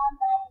 Allah,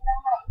 la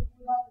ilaha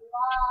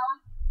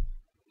illallah.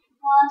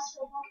 Was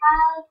for the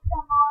light, the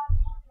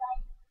morning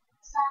light.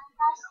 Sun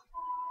has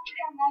turned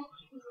the night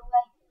to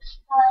light.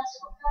 Was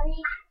for the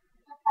reef,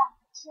 the path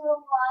to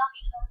walk.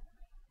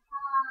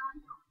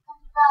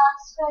 And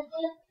thus for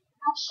the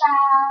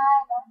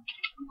Ashara,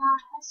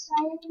 not as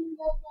friend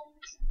the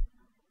things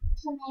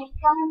to make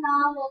our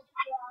knowledge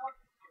grow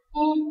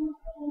in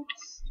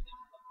peace.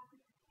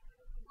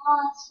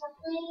 Was for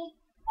the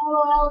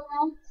world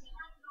empty,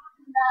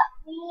 that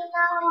we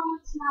know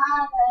it's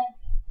not a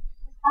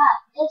that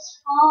is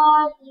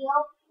for the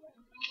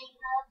opening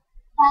of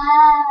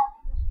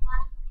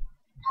everyone.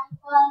 And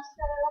was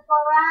for the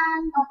Quran,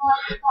 the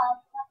word of God,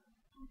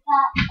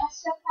 that is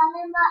for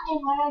Kalima, a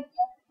word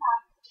of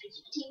God, to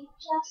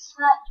teach us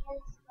what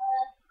is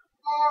good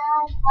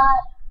and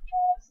what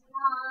is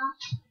not.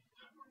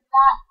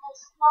 That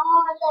is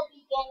for the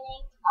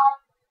beginning of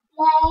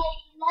La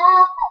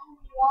ilaha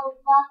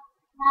illallah.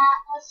 That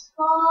is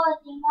for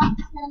the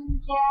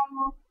messenger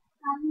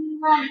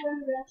Muhammadur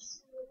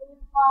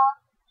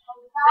Rasulullah.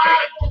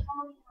 Allah is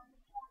only one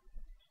God.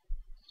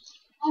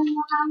 And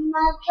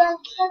Muhammad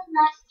is the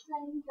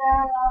messenger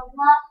of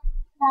Allah.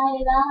 La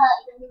ilaha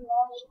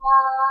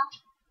illallah.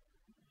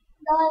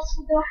 Those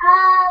who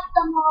have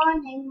the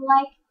morning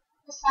light,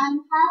 the sun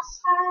has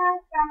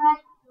her from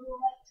red to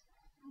white.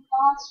 And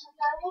those who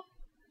live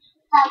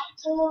that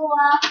to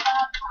walk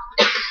upon,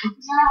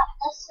 not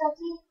as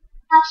ready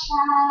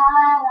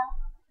Ashara,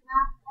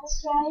 not as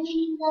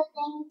ready the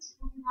things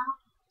we know,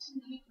 to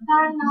make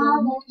our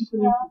knowledge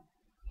grow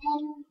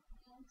in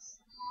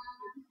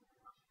Islam.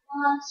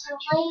 Those who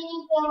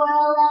leave the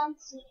world and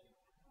see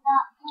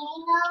that we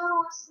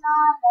know is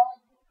not a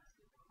gift,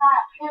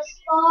 that is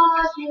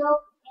for you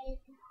in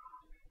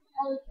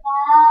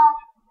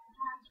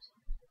Al-Fatiha.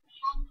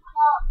 And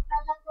quote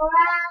from the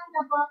Quran,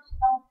 the book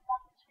of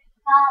God.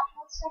 God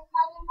is your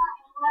kalima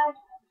and word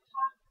of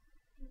God.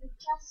 Do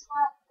just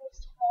what is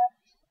good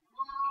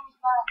and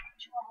what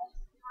was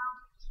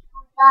not.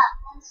 And that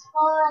is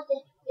for the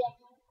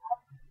beginning of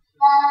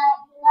La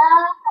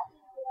ilaha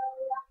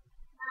illallah.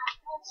 That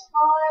is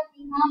for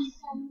the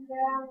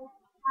messenger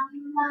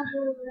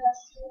Muhammadur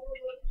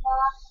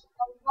Rasulullah.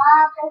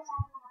 Allah is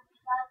one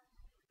God.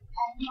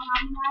 And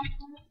Muhammad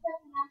is the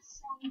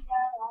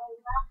messenger of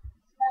Allah.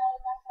 La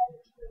ilaha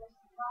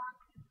illallah.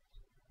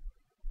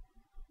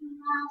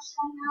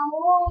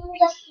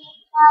 The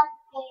Sifat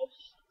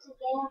to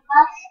give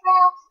us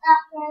rest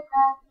after the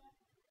day.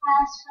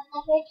 As for the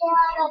picture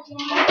of the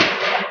dream,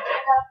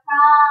 the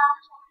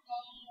prophet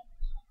made.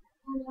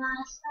 And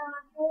as for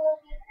the good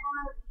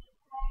before we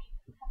pray,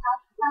 to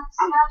help us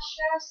wash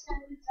our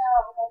sins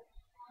away.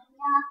 And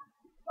not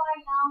for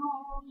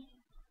no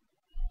need.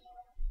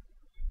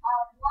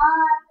 Allah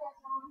is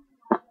only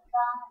one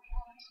God.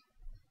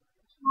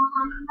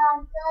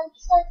 Muhammad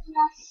is his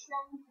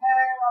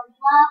messenger of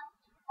Allah.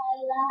 La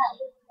ilaha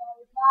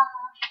illallah.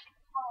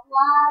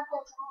 Allah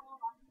is only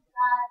one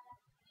God.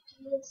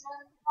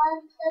 Jesus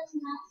was his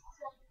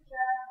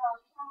messenger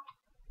of Allah.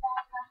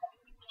 La ilaha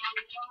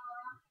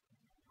illallah.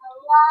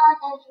 Allah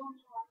is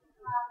only one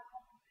God.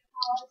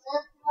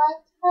 Moses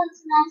was his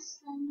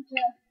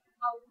messenger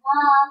of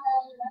Allah.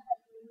 La ilaha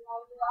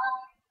illallah.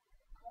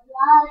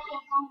 Allah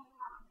is only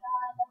one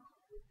God.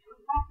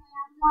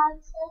 Abraham was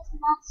his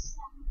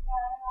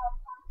messenger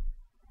of Allah.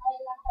 La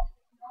ilaha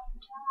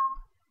illallah.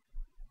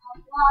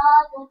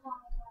 Allah is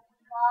only one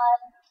God.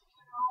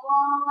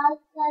 Noah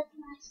was his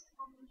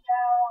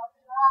messenger of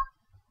Allah.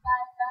 La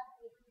ilaha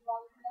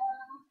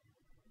illallah.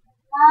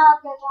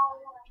 Allah is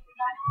only one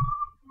God.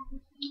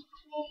 And he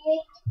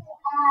created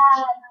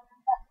Adam,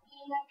 the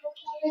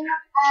children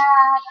of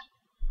Adam.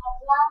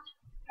 Allah,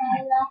 la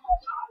ilaha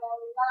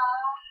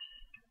illallah.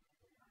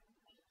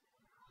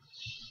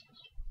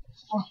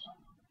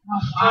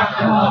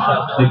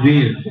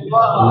 Takbir.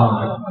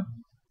 Allah.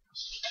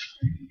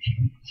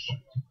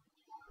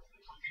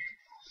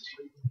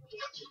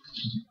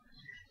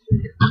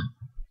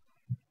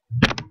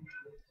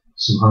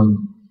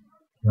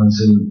 SubhanAllah. It's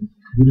a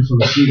beautiful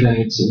nasheed, and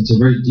it's a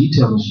very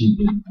detailed nasheed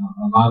with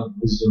a lot of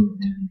wisdom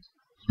and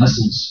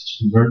lessons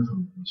to be learned from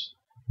it.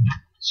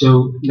 So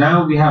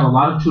now we have a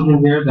lot of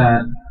children here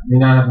that may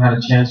not have had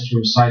a chance to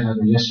recite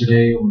either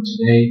yesterday or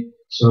today.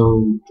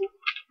 So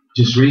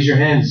just raise your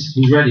hands.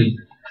 Who's ready?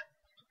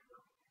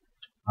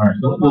 All right,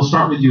 we'll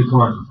start with you.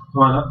 Come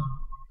on up.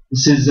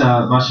 This is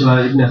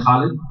Mashallah Ibn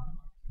Khalid.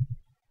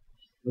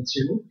 What's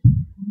your name?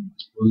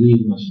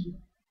 Walid, Mashallah.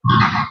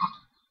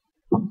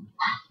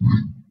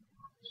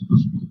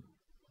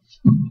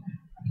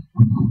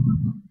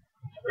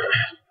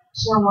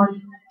 Assalamu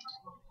alaikum.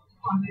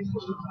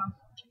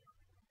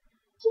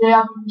 Today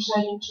I'll be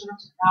reciting Surah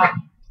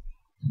Al-Baqarah.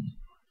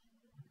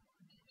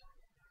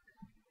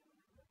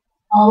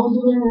 أعوذ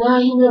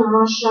بالله من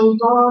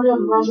الشيطان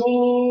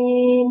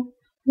الرجيم.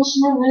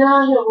 بسم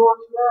الله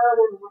الرحمن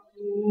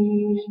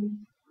الرحيم.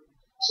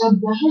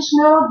 سبح اسم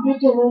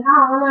ربك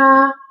الأعلى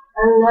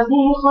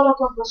الذي خلق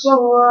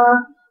فسوى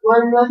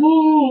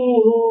والذي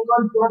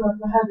قدر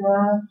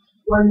فهدى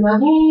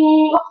والذي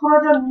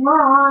أخرج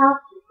المرعى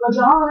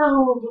فجعله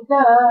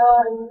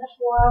غثاء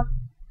نحوا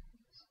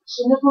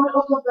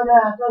سنقرئك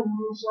فلا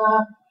تنسى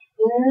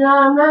إلا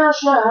ما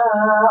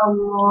شاء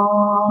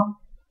الله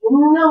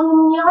إنه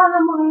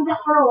يعلم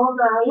الجهر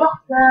وما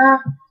يخفى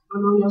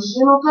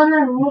ونيسرك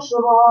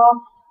لليسرى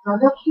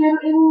فذكر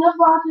إن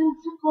نفعت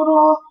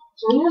الذكرى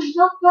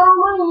سيذكر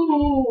من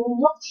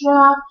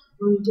يخشى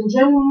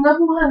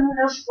ويتجنبها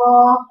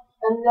الأشقى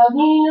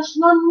الذي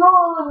يصلى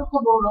النار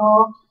الكبرى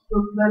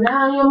ثم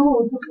لا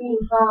يموت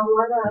فيها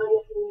ولا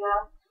يحيا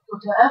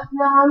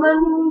وتأفلح من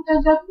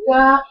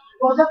تزكى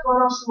وذكر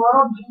اسم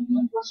ربه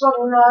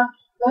فصلى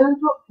بل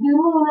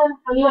تؤثرون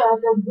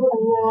الحياة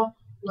الدنيا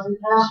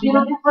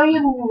والآخرة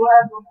خير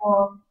وأبقى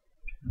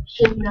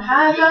إن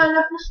هذا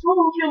لفي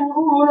الصحف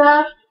الأولى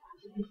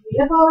صحف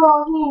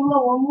إبراهيم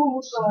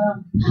وموسى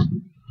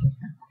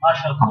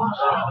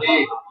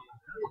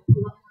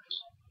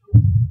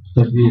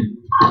Takbir.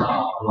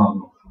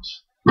 Allah.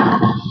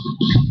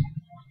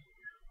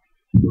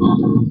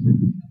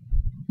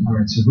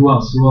 Alright, so who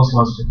else? Who else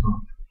wants to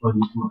come? Oh,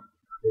 you come on.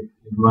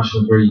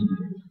 Mashallah, very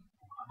eager.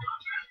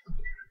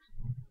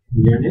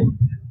 Your name?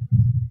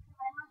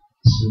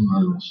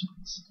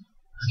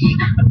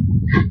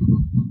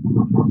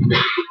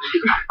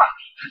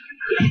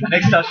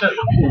 Next, Asha.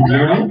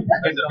 Your name?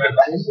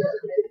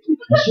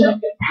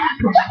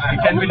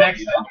 Can be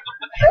next.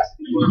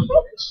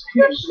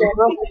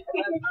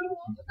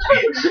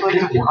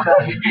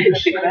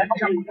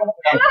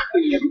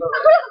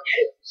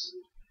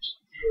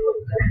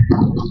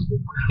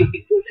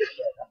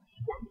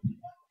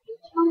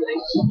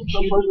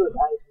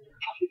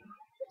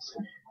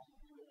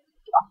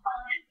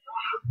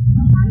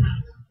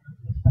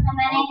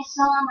 My name is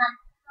Solomon.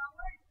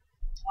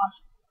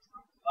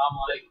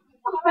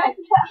 Go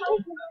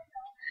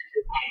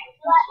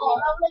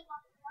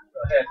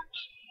ahead.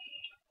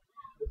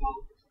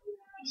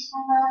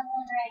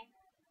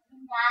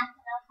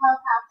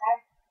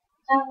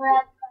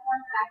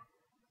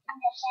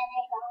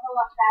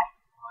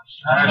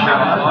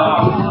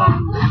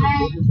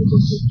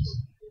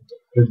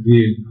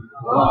 Takbir.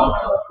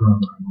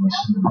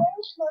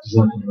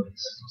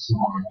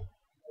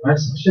 Alright,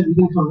 so Asha, you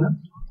can come now.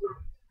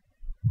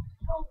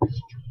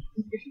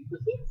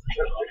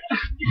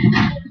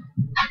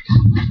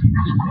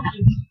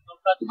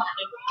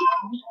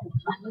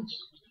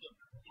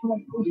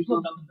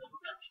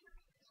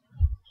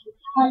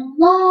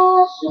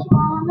 Allah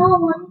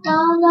subhanahu wa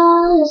ta'ala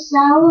is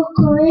our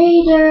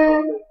creator.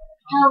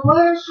 The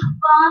word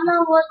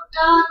subhanahu wa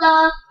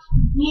ta'ala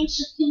means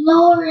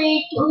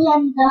glory to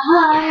him the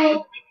high.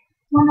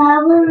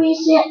 Whenever we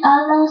say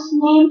Allah's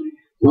name,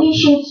 we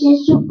should say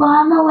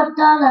subhanahu wa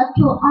ta'ala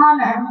to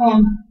honor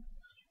him.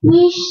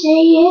 We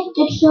say it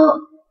to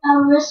show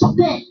our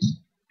respect.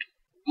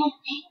 In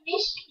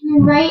English, we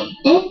write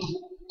it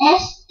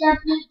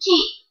SWT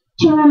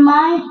to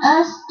remind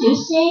us to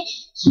say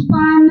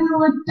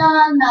subhanahu wa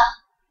ta'ala.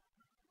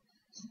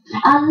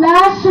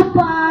 Allah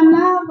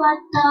subhanahu wa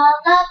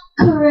ta'ala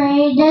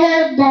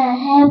created the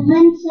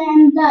heavens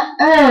and the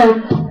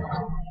earth.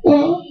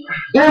 If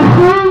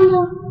you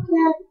look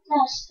at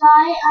the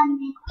sky on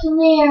a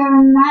clear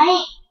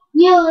night,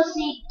 you will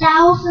see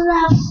thousands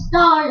of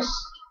stars.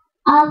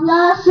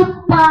 Allah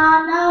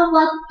subhanahu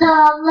wa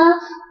ta'ala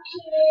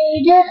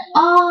created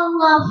all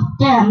of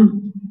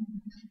them.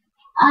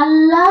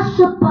 Allah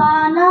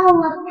subhanahu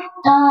wa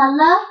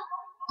ta'ala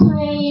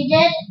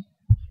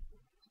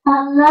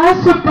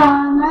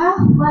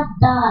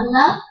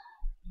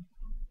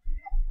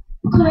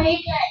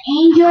created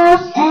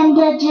angels and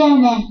the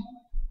Jannah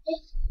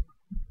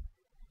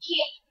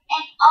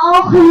and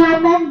all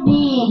human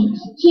beings.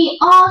 He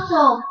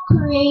also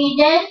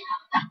created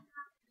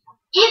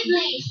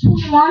Iblis, who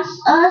wants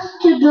us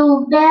to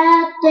do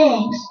bad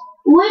things.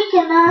 We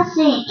cannot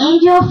see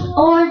angels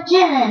or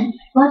jinn,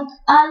 but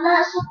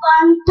Allah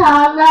subhanahu wa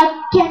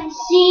ta'ala can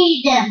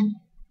see them.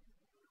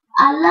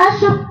 Allah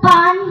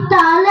subhanahu wa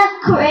ta'ala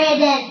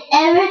created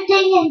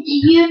everything in the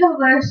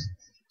universe.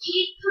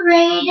 He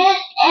created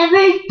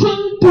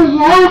everything to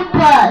help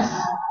us.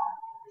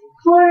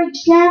 For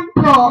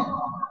example,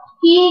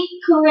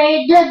 He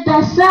created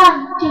the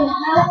sun to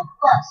help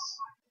us.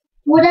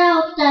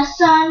 Without the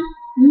sun,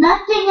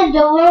 nothing in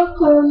the world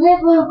could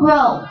live or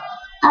grow.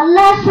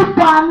 Allah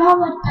subhanahu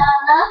wa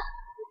ta'ala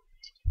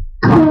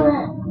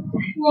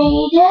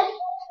created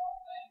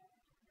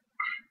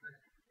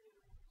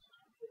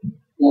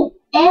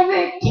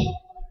everything.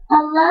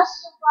 Allah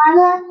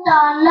subhanahu wa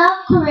ta'ala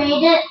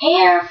created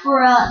air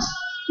for us.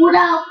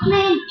 Without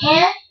clean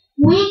air,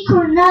 we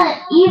could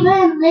not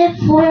even live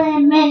for a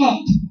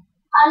minute.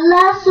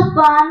 Allah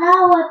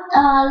subhanahu wa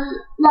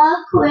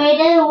ta'ala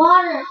created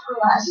water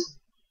for us.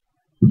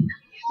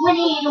 We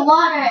need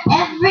water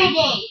every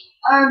day.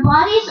 Our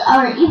bodies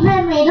are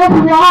even made of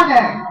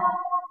water.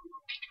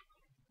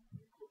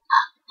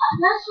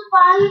 Allah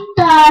subhanahu wa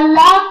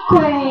ta'ala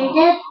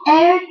created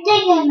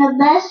everything in the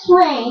best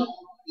way.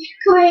 He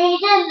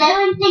created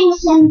living things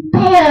in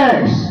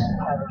pairs.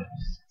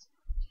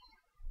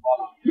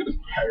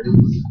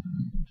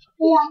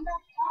 Go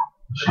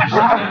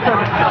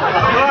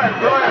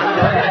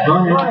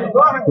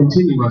ahead.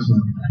 Continue,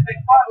 Mashallah.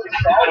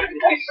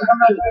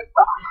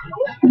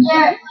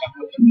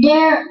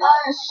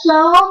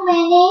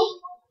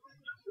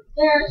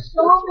 There are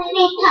so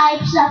many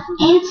types of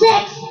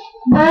insects,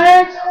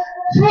 birds,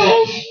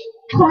 fish,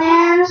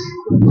 plants,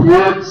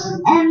 fruits,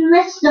 and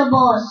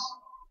vegetables.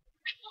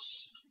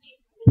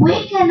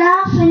 We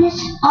cannot finish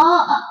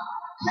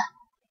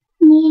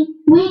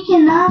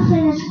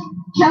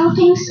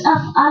countings of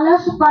Allah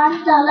subhanahu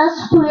wa ta'ala's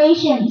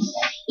creations.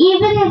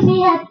 Even if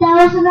we had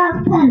thousands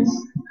of pens,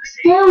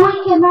 still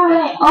we cannot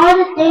write all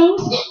the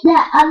things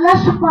that Allah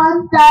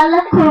subhanahu wa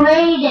ta'ala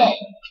created.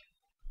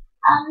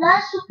 Allah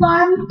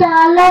subhanahu wa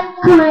ta'ala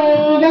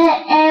created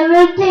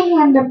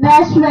everything in the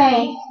best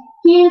way.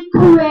 He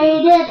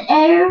created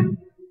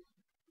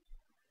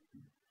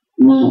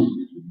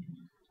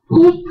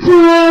He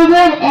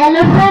created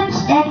elephants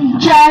and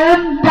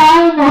giant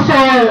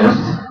dinosaurs.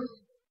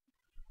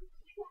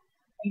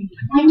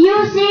 When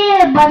you see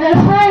a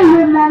butterfly,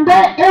 remember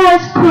it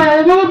was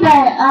created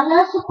by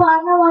Allah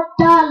subhanahu wa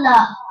ta'ala.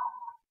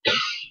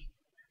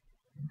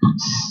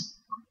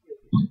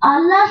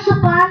 Allah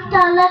subhanahu wa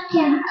ta'ala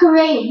can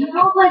create.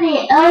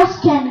 Nobody else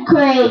can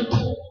create.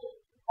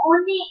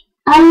 Only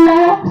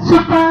Allah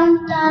subhanahu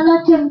wa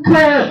ta'ala can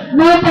create.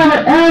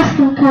 Nobody else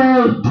can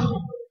create.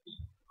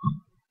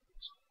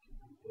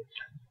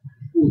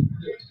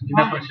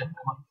 Enough question.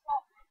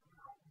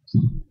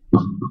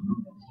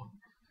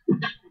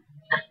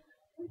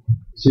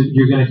 So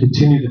you're going to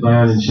continue the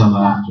bayan,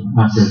 inshallah,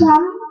 after.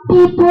 Some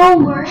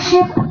people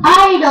worship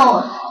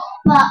idols,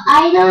 but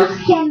idols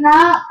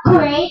cannot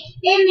create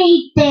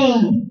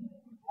anything.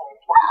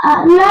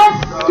 Allah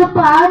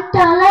subhanahu wa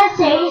ta'ala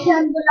says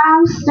and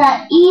belongs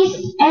the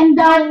east and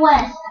the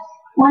west.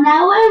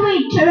 Whenever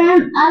we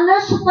turn Allah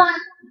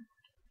subhanahu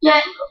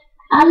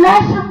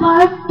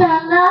wa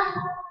ta'ala,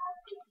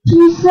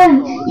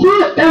 listen, He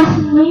is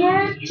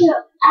near to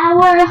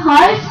our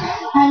hearts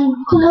and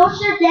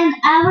closer than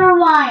our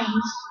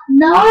minds.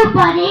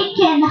 Nobody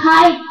can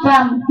hide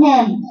from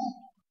Him.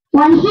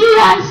 When He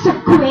wants to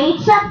create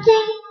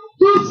something,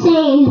 He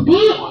says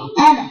be,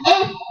 and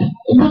it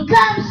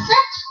becomes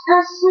such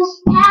as His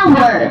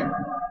power.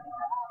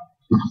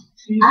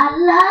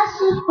 Allah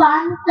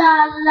subhanahu wa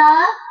ta'ala,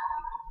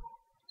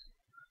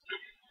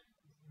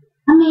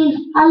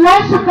 Allah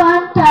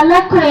subhanahu wa ta'ala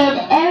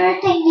created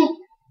everything.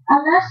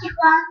 Allah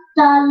subhanahu wa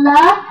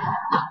ta'ala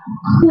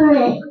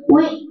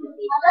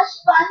Allah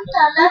subhanahu wa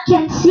ta'ala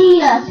can see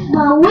us,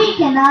 but we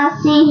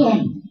cannot see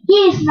Him.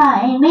 He is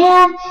not a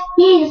man,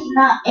 He is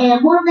not a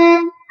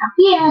woman,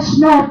 He has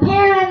no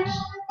parents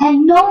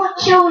and no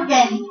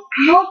children.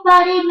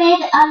 Nobody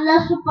made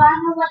Allah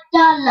subhanahu wa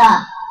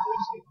ta'ala.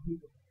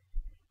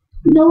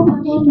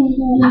 Nobody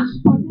made Allah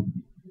subhanahu wa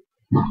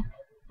ta'ala.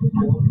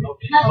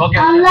 But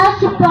Allah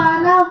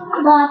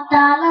subhanahu wa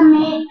ta'ala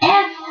made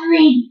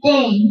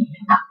everything.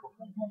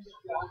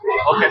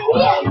 Okay.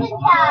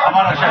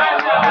 Amara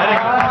Shah. Very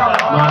good.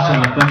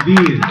 MashaAllah,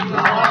 Takbir.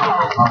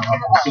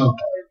 So,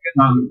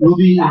 we'll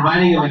be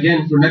inviting him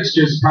again for next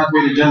year's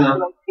Pathway to Jannah.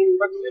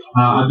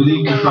 I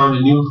believe we found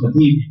a new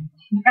Khatib.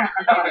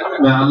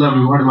 May Allah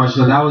reward him,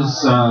 MashaAllah. That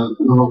was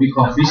what we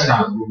call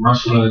freestyle.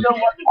 MashaAllah.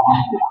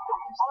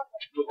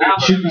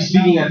 He should be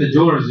speaking at the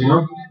doors,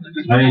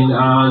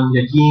 on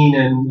Yaqeen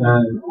and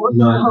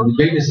the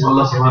greatness of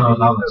Allah subhanahu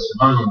wa ta'ala.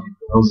 SubhanAllah.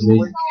 That was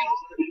amazing.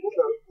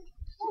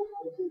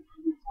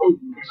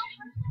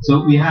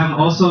 So we have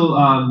also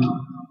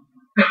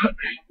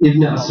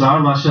Ibn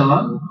Asrar,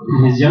 mashallah,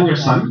 his younger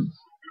son.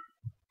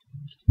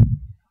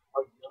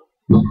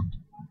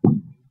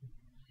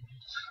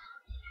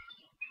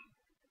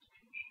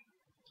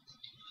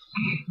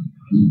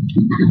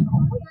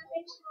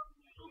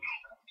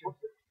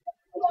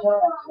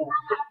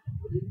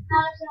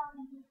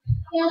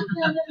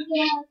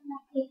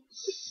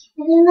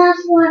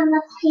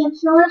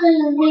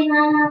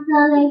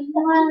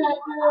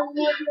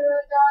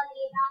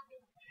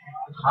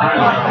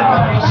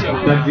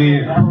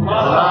 Takbir.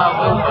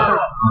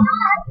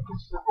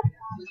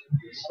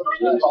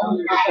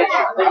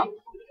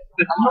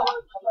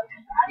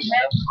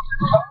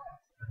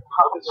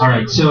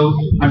 Alright, so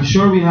I'm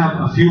sure we have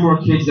a few more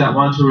kids that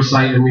want to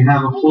recite, and we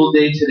have a full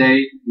day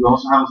today. We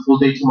also have a full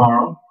day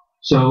tomorrow.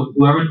 So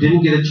whoever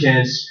didn't get a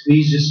chance,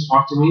 please just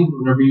talk to me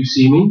whenever you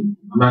see me.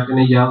 I'm not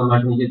going to yell, I'm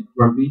not going to get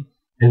grumpy.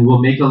 And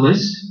we'll make a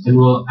list, and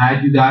we'll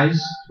add you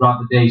guys throughout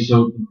the day.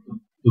 So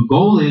the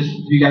goal is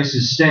for you guys to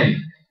stay.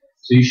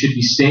 So you should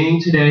be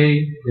staying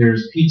today.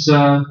 There's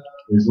pizza,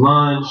 there's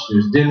lunch,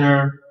 there's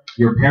dinner.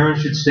 Your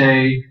parents should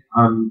stay.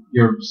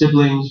 Your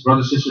siblings,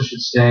 brothers, sisters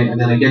should stay. And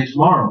then again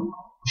tomorrow,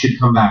 you should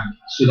come back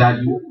so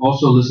that you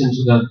also listen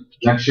to the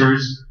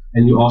lectures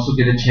and you also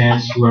get a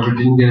chance, whoever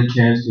didn't get a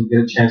chance, you'll get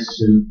a chance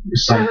to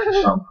recite,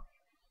 inshallah.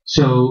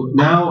 So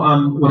now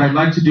what I'd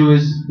like to do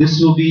is, this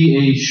will be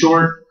a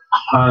short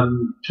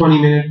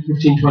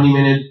 15-20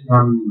 minute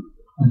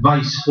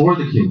advice for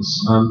the kids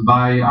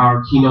by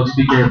our keynote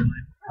speaker,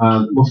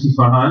 Mufti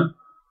Farhan.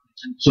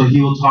 So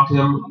he will talk to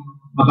them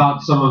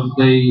about some of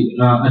the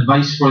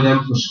advice for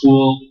them for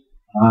school.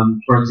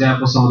 For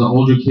example, some of the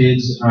older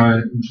kids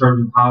in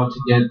terms of how to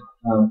get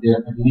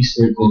at least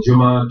the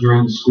Jummah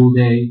during the school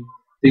day,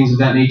 things of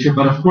that nature.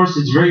 But of course,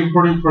 it's very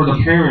important for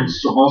the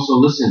parents to also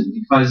listen,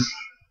 because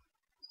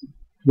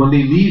when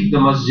they leave the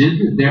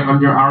masjid, they're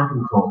under our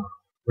control,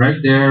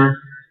 right? They're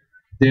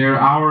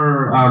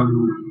our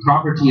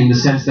property in the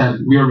sense that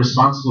we are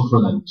responsible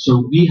for them.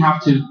 So we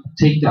have to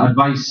take the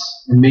advice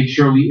and make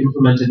sure we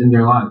implement it in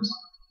their lives.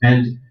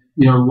 And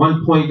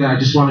one point that I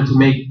just wanted to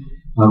make,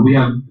 we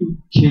have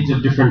kids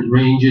of different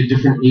ranges,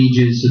 different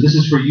ages. So this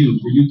is for you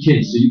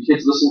kids. So you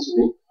kids, listen to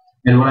me.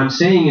 And what I'm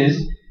saying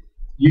is,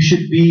 you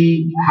should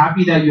be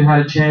happy that you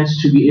had a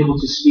chance to be able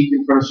to speak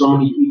in front of so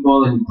many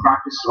people and you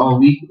practiced all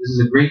week. This is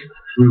a great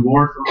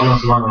reward from Allah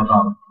subhanahu wa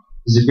ta'ala.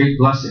 This is a great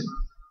blessing.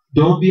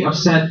 Don't be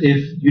upset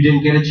if you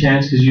didn't get a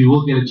chance, because you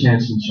will get a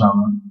chance,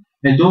 inshallah.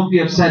 And don't be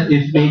upset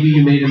if maybe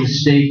you made a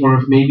mistake or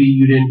if maybe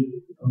you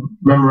didn't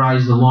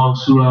memorize the long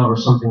surah or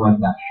something like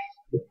that.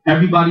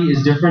 Everybody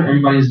is different,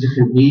 everybody has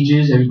different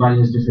ages, everybody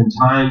has different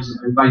times,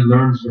 everybody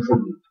learns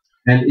differently.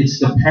 And it's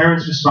the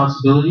parent's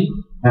responsibility.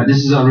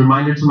 This is a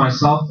reminder to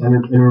myself and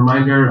a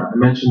reminder I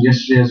mentioned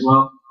yesterday as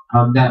well,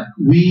 that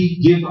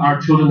we give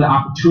our children the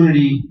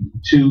opportunity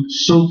to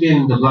soak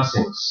in the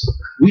blessings.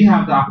 We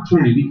have the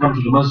opportunity. We come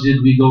to the masjid,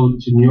 we go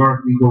to New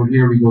York, we go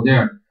here, we go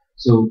there.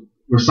 So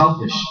we're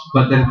selfish.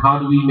 But then how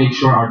do we make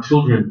sure our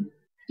children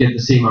get the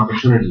same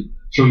opportunity?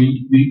 So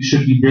we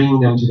should be bringing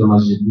them to the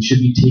masjid. We should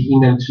be taking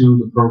them to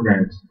the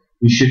programs.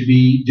 We should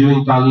be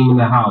doing ta'lim in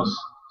the house.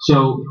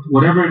 So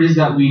whatever it is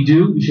that we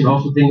do, we should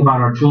also think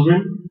about our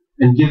children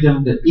and give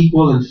them the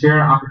equal and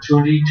fair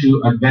opportunity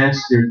to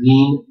advance their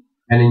deen.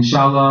 And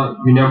inshallah,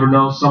 you never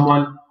know,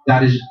 someone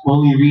that is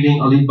only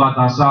reading Alif Ba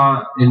Ta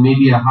Sa in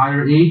maybe a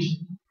higher age,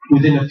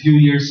 within a few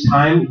years'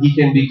 time, he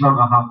can become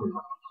a hafiz.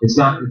 It's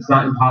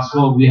not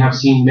impossible. We have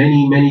seen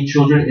many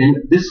children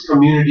in this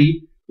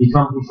community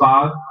become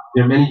hufaz.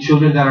 There are many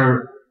children that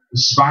are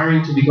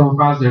aspiring to become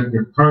hufaz.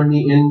 They're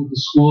currently in the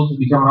school to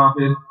become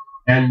hafiz.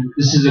 And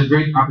this is a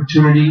great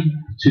opportunity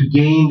to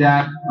gain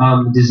that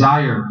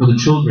desire for the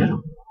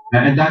children.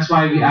 And that's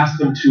why we ask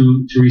them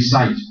to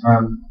recite.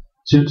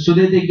 So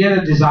that they get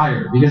a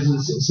desire, because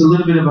it's a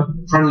little bit of a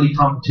friendly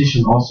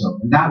competition also.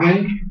 And that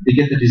way, they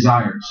get the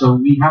desire. So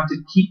we have to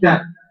keep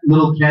that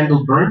little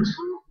candle burnt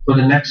for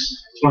the next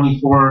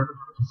 24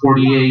 to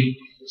 48,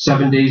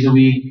 7 days a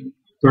week,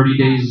 30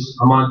 days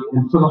a month,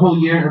 and for the whole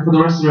year, and for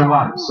the rest of their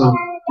lives. So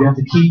we have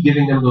to keep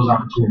giving them those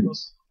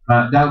opportunities.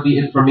 That will be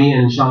it for me,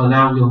 and inshallah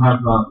now we'll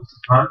have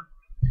Farhan.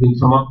 You can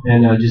come up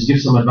and just give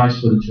some advice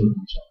for the children,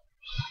 inshallah.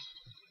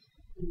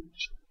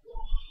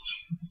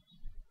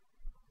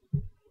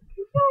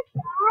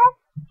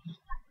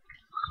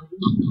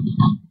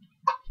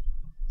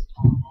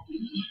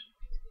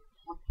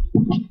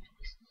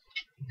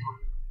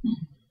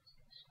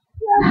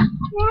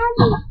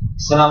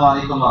 السلام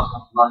عليكم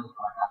ورحمة الله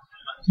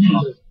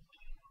وبركاته.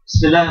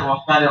 بسم الله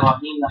الرحمن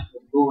الرحيم.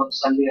 نحمده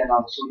ونصلي على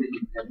رسوله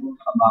الكريم.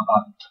 أما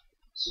بعد.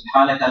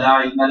 سبحانك لا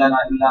علم لنا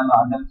إلا ما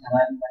علمتنا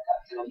إنك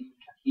أنت العليم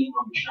الحكيم.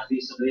 رب اشرح لي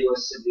صدري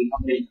ويسر لي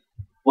أمري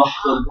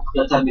واحلل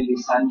عقدة من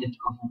لساني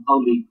يفقهوا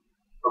قولي.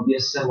 رب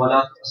يسر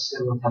ولا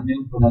تؤسر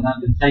وتممه لنا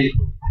بالخير.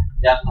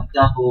 يا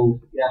فتاه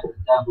يا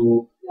فتاه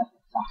يا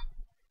فتاه.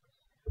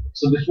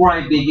 So before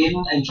I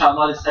begin,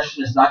 inshallah, this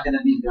session is not going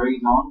to be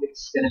very long.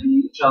 It's going to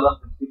be, inshallah,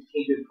 from 15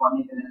 to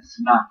 20 minutes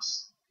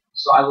max.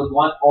 So I would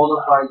want all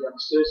of our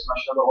youngsters,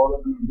 mashallah, all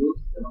of you youth,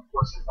 and of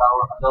course as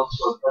our adults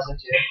who are present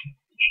here,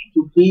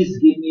 to please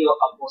give me your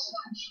utmost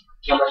attention.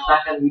 Inshallah, it's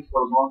not going to be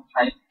for a long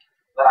time,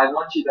 but I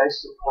want you guys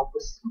to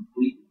focus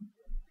completely.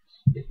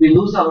 If we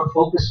lose our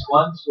focus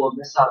once, we'll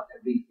miss out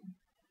everything.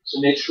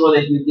 So make sure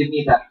that you give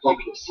me that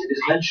focus. It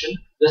is mentioned,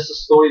 just a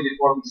story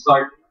before we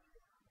start.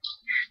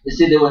 They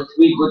say there were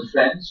three good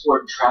friends who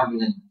were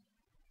traveling.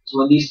 So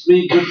when these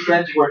three good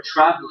friends were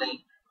traveling,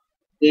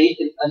 they,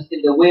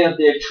 in the way of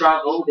their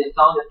travel, they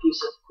found a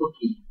piece of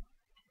cookie.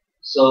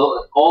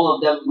 So all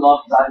of them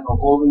loved, I don't know,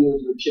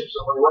 Oreos or chips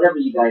or whatever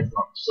you guys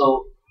love.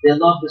 So they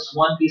loved this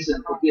one piece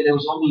of cookie. There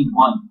was only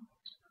one.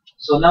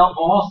 So now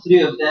all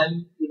three of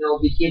them,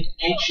 became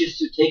anxious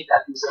to take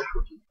that piece of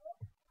cookie.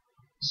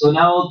 So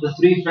now the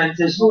three friends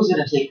says, who's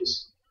going to take this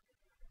cookie?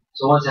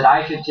 So one said,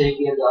 I should take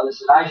it. The other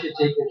said, I should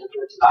take it. The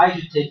third said, I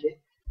should take it.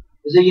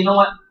 They said, you know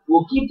what?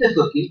 We'll keep the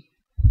cookie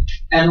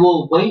and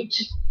we'll wait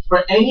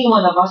for any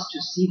one of us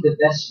to see the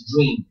best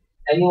dream.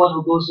 Anyone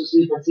who goes to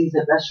sleep and sees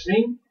the best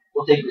dream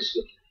will take this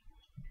cookie.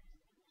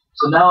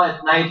 So now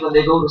at night when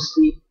they go to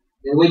sleep,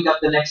 they wake up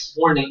the next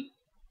morning.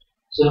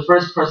 So the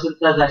first person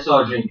says, I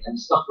saw a dream. And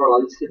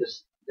astaghfirullah, these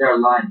kids, they're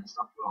lying.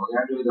 Astaghfirullah,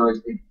 they're doing the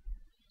right thing.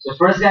 So the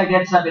first guy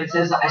gets up and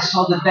says, I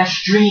saw the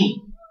best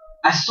dream.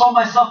 I saw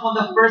myself on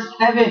the first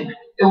heaven.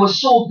 It was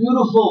so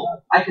beautiful.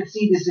 I could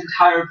see this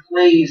entire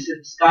place,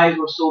 and the skies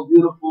were so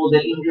beautiful. The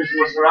angels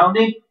were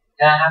surrounding.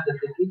 Can I have the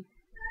cookie?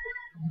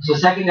 So the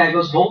second guy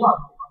goes, hold on.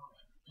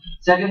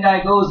 Second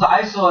guy goes,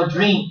 I saw a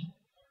dream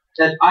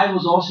that I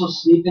was also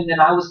sleeping and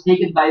I was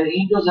taken by the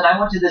angels and I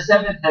went to the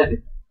seventh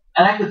heaven.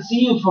 And I could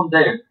see you from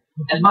there.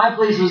 And my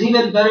place was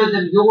even better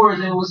than yours,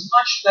 and it was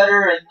much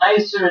better and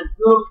nicer and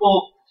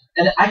beautiful.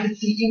 And I could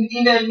see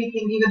even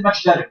anything even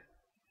much better.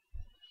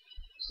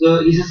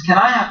 So he says, can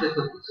I have the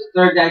cookie? So the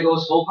third guy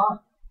goes, hold on.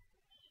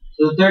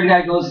 So the third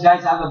guy goes,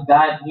 guys, I have a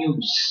bad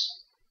news.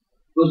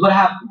 He goes, what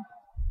happened?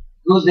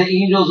 He goes, the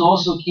angels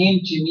also came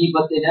to me,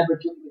 but they never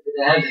took me to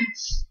the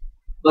heavens.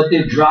 But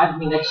they dragged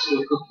me next to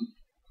a cookie.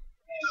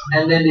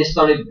 And then they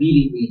started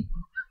beating me.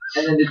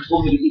 And then they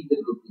told me to eat the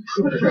cookie.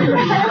 So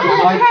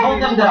I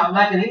told them that I'm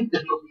not going to eat the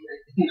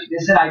cookie.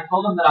 They said, I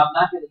told them that I'm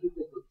not going to eat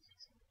the cookie.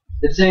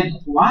 They said,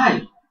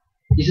 why?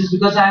 He says,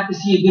 because I have to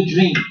see a good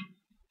dream.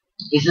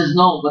 He says,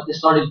 no, but they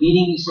started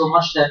beating me so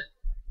much that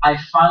I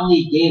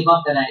finally gave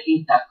up and I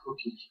ate that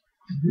cookie.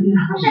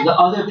 So the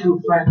other two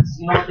friends,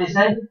 you know what they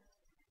said?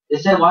 They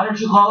said, why don't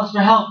you call us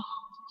for help?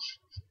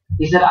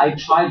 He said, I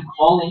tried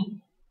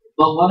calling,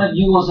 But one of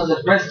you was on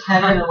the first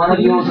heaven and one of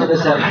you was on the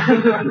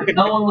seventh.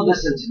 No one would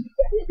listen to me.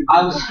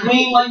 I was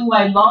screaming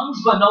my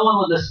lungs, but no one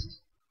would listen to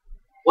me.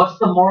 What's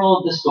the moral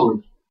of the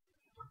story?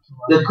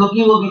 The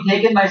cookie will be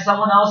taken by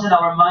someone else and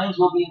our minds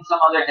will be in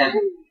some other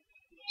heaven.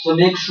 So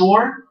make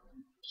sure,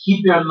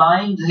 keep your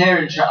minds here,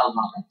 inshallah.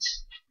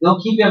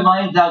 Don't keep your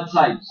minds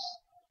outside.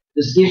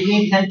 Just give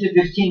me 10 to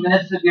 15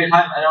 minutes of your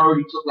time. I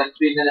already took like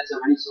 3 minutes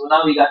already, so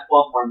now we got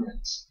 12 more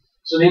minutes.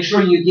 So make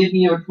sure you give me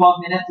your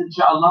 12 minutes,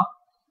 inshallah,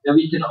 that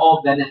we can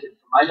all benefit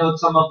from. I know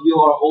some of you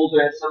are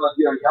older and some of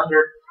you are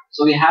younger,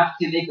 so we have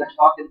to make a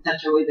talk in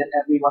such a way that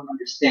everyone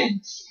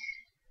understands.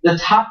 The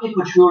topic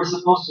which we were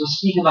supposed to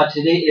speak about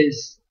today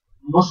is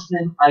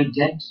Muslim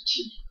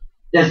identity.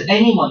 Does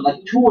anyone,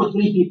 like 2 or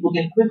 3 people,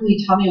 can quickly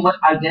tell me what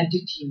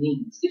identity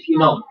means? If you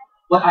know.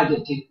 What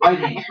identity? Right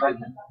hand.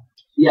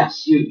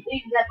 Yes, you.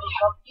 Things that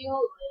make up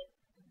you.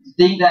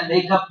 Things that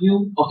make up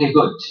you? Okay,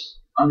 good.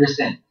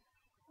 Understand.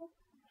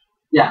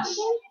 Yes. It's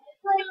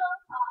like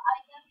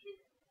identity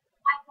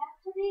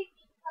means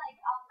like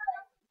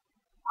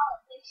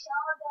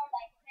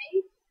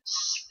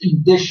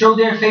They they show their face. show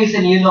their face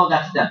and you know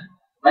that's them.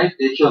 Right?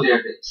 They show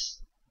their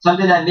face.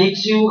 Something that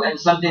makes you and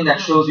something that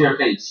shows your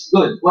face.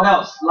 Good. What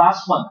else?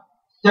 Last one.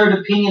 Third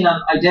opinion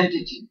on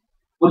identity.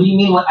 What do you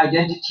mean what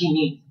identity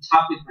means?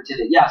 Topic for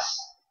today. Yes.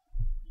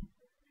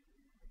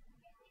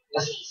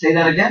 Let's say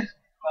that again.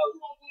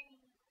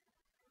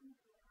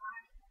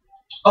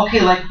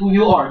 Okay, like who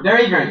you are.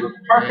 Very, very good.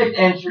 Perfect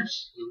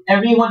answers.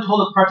 Everyone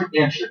told a perfect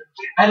answer.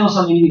 I know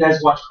some of you guys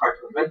watch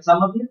cartoons, right?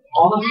 Some of you?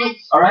 All of you?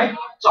 Alright?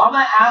 So I'm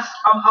going to ask,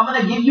 I'm going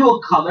to give you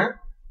a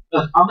color.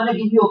 Look, I'm going to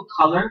give you a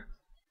color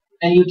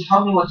and you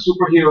tell me what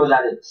superhero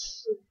that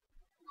is.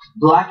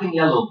 Black and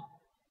yellow.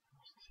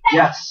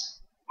 Yes.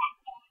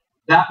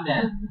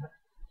 Batman.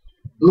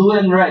 Blue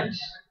and red.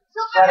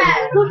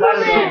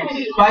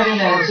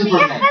 Spider-Man and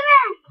Superman.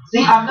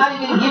 See, I'm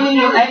not even giving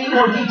you any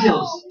more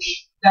details.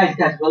 Guys,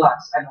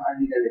 relax. I know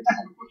you guys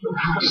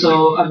excited.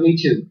 So, me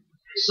too.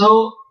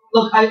 So,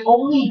 look, I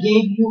only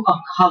gave you a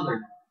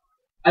color.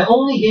 But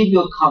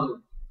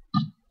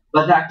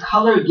that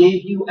color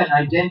gave you an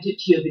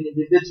identity of an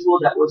individual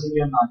that was in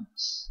your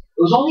minds.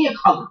 It was only a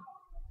color.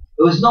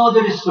 There was no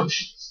other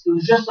descriptions. It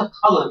was just a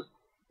color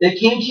that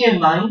came to your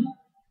mind,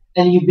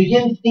 and you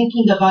begin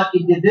thinking about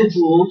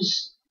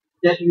individuals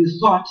that you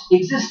thought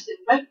existed,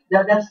 right?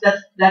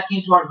 That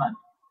came to our mind.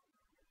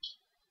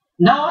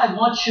 Now I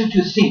want you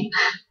to think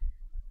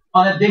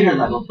on a bigger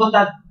level. Put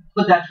that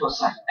to a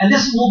side. And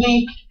this will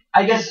be,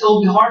 I guess it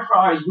will be hard for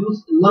our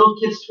youth, little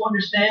kids to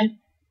understand,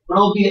 but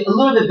it will be a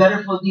little bit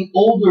better for the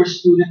older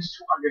students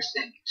to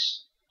understand.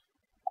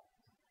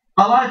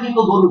 A lot of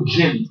people go to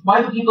gym.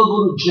 Why do people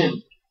go to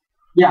gym?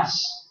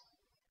 Yes.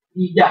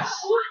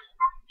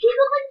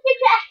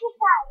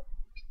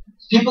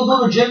 People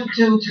go to gym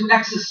to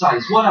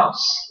exercise. What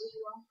else?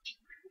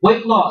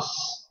 Weight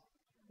loss.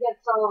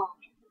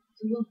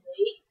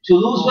 To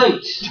lose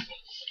weight.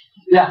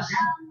 Yes.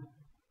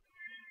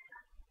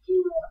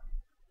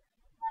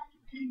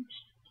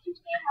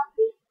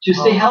 To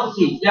stay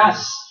healthy.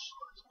 Yes.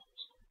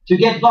 To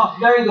get buff.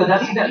 Very good.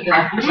 That's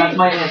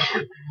my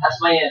answer. That's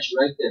my answer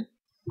right there.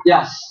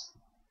 Yes.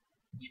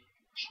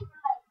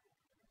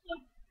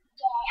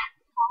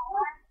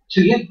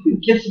 To get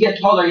kids to get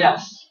taller.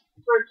 Yes.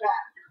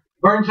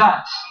 Burn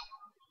fat.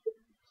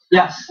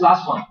 Yes.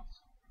 Last one.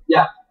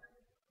 Yeah.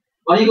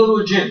 Why do you go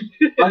to a gym?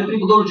 Why do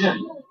people go to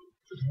gym?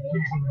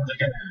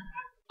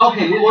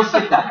 Okay, we'll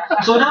skip that.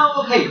 So now,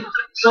 okay.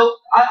 So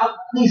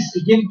please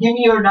give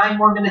me your 9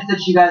 more minutes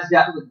that you guys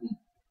got with me.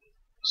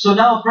 So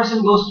now a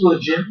person goes to a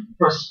gym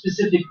for a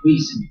specific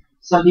reason.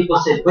 Some people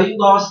say weight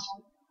loss,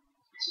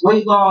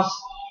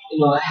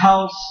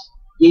 health,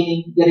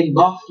 getting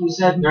buff. You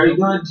said very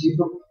good.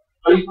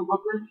 Are you from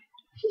Brooklyn?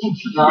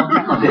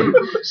 Okay.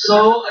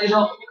 So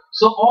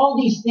so all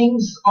these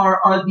things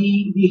are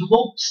the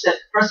hopes that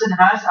a person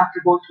has after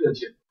going to a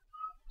gym.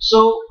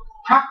 So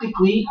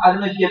practically, I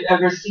don't know if you have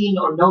ever seen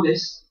or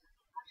noticed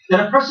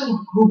that a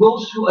person who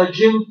goes to a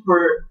gym for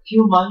a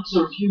few months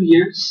or a few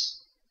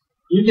years,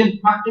 you can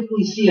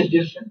practically see a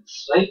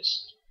difference, right?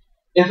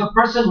 If a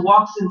person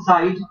walks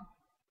inside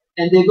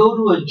and they go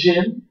to a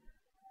gym,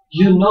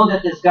 you know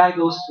that this guy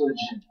goes to a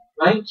gym,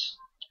 right?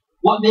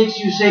 What makes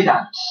you say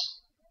that?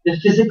 The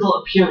physical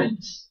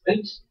appearance,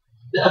 right?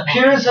 The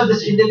appearance of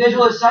this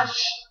individual is such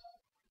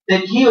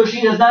that he or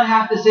she does not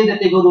have to say that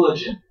they go to a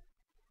gym.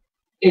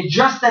 It's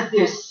just that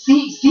they're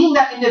seeing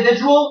that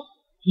individual,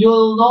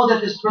 you'll know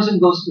that this person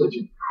goes to a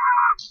gym.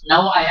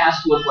 Now I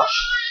ask you a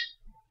question,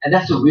 and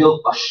that's a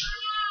real question.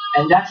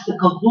 And that's the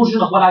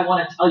conclusion of what I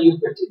want to tell you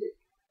for today.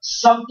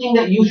 Something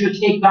that you should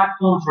take back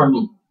home from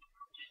me.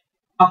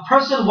 A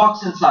person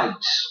walks inside.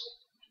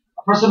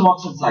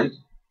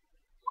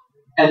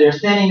 And they're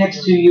standing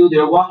next to you,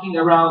 they're walking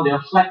around,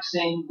 they're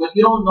flexing, but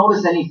you don't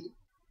notice anything.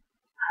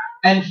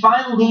 And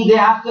finally, they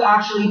have to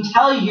actually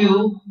tell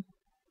you,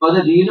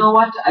 brother, do you know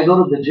what? I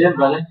go to the gym,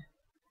 brother.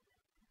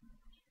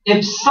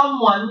 If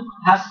someone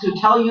has to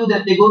tell you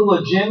that they go to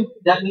a gym,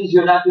 that means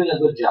you're not doing a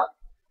good job.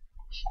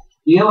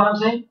 Do you hear what I'm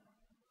saying?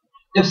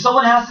 If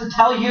someone has to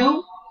tell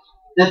you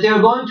that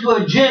they're going to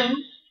a gym,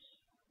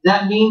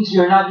 that means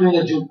you're not doing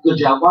a good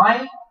job.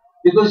 Why?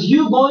 Because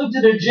you going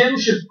to the gym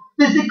should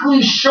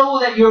physically show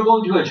that you're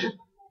going to a gym.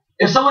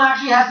 If someone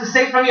actually has to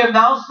say from your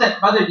mouth that,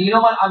 brother, do you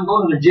know what? I'm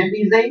going to the gym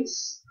these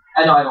days.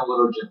 I know I don't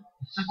go to a gym.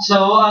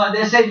 So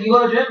they say, you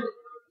go to the gym?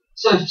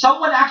 So if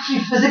someone actually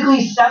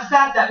physically says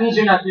that, that means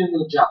you're not doing a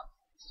good job.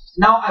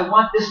 Now I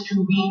want this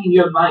to be in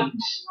your mind,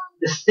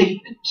 the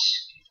statement.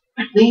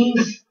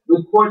 Please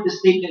record the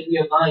statement in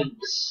your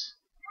minds.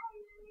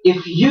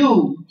 If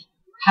you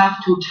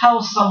have to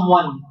tell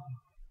someone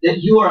that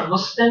you are a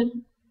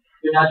Muslim,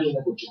 you're not doing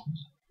a good job.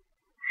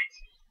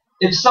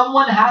 If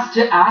someone has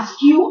to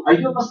ask you, are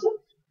you a Muslim?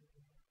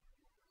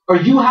 Or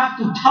you have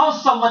to tell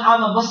someone,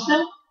 I'm a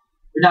Muslim,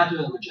 you're not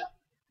doing a good job.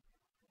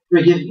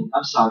 Forgive me,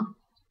 I'm sorry.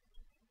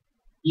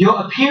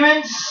 Your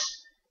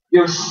appearance,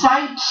 your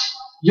sight,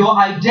 your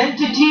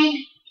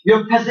identity,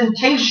 your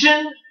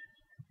presentation,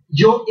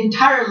 your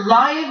entire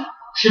life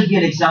should be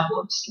an example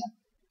of Islam.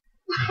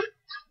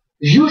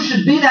 You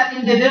should be that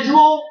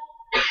individual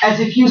as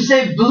if you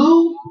say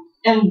blue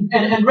and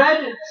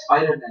red,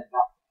 Spider-Man.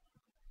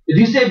 If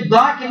you say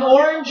black and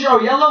orange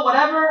or yellow,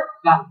 whatever,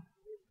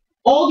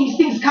 all these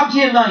things come to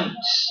your mind.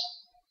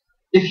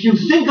 If you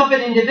think of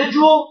an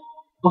individual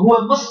who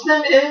a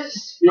Muslim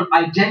is, your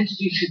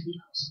identity should be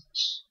present.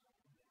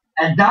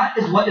 And that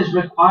is what is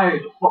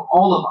required for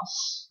all of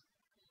us,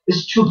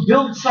 is to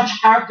build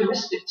such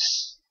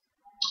characteristics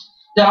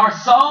that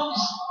ourselves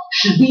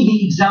should be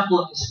the example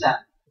of Islam.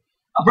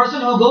 A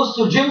person who goes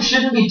to gym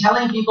shouldn't be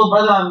telling people,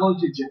 brother, I'm going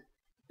to gym.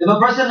 If a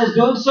person is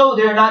doing so,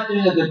 they're not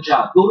doing a good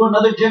job. Go to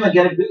another gym and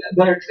get a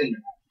better trainer.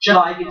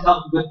 Inshallah, I can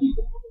tell good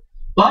people.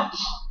 But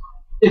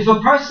if a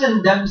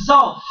person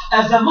themselves,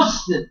 as a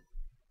Muslim,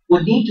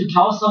 would need to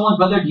tell someone,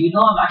 brother, do you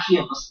know I'm actually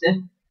a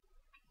Muslim?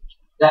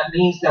 That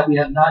means that we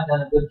have not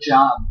done a good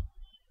job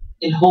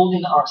in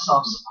holding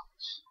ourselves up.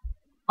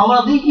 I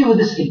want to leave you with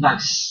this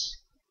advice.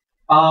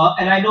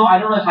 And I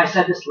don't know if I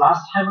said this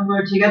last time when we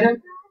were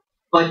together,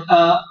 but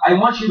I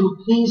want you to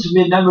please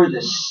remember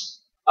this.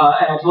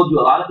 And I told you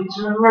a lot of things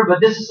to remember, but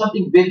this is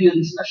something really,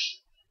 really special.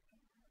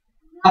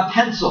 A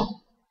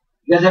pencil.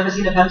 You guys ever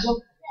seen a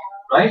pencil?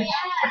 Right?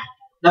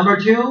 Number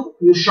two,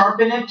 you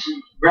sharpen it.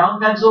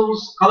 Brown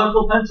pencils,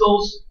 colorful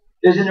pencils.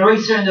 There's an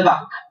eraser in the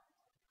back.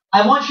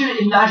 I want you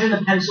to imagine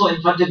a pencil in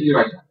front of you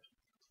right now.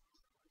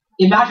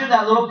 Imagine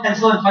that little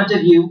pencil in front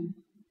of you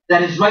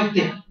that is right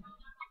there.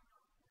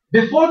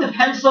 Before the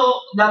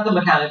pencil, not the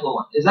mechanical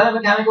one. Is that a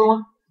mechanical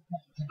one?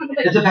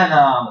 It's a pen.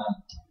 That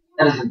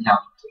doesn't count.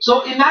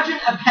 So imagine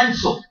a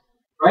pencil,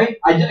 right?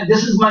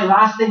 This is my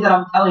last thing that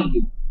I'm telling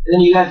you. And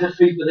then you guys are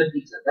free for the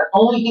pizza. The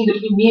only thing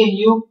between me and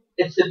you,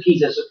 it's the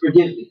pizza, so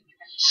forgive me.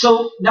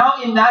 So now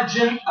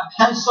imagine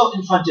a pencil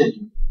in front of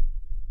you.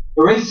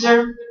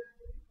 Eraser,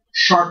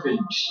 sharpened.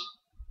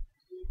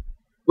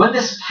 When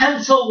this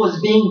pencil was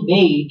being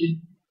made,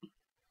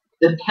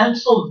 the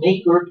pencil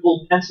maker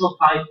told pencil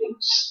 5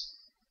 things.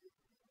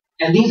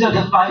 And these are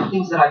the 5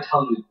 things that I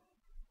tell you.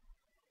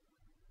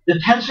 The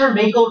pencil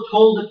maker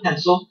told the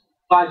pencil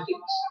 5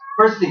 things.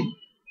 First thing,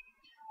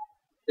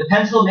 the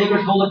pencil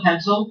maker told the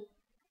pencil,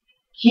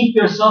 keep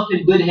yourself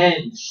in good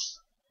hands.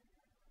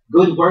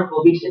 Good work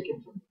will be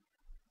taken from you.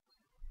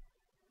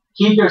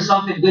 Keep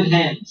yourself in good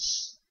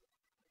hands.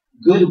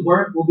 Good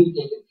work will be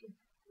taken from you.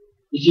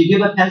 If you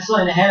give a pencil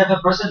in the hand of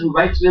a person who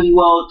writes really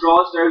well,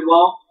 draws very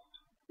well,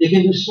 they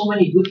can do so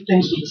many good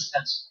things with this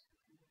pencil.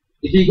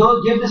 If you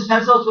go give this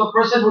pencil to a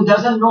person who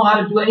doesn't know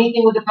how to do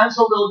anything with the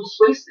pencil, they'll just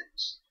waste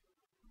it.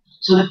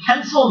 So the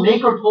pencil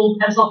maker told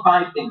pencil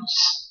 5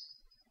 things.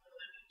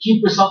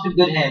 Keep yourself in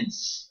good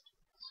hands.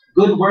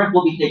 Good work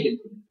will be taken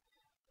from you.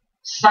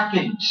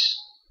 Second,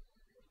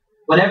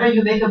 whenever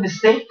you make a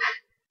mistake,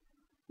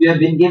 you have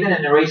been given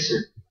an eraser.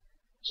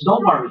 So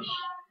don't worry.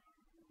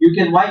 You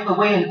can wipe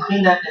away and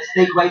clean that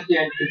mistake right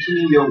there and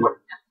continue your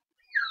work.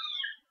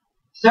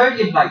 Third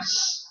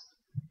advice.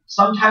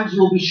 Sometimes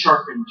you will be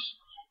sharpened.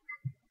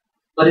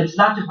 But it's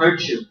not to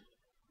hurt you.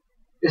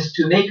 It's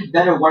to make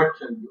better work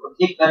from you or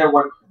take better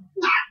work from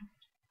you.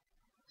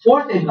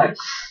 Fourth advice.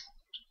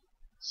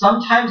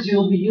 Sometimes you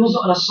will be used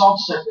on a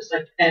soft surface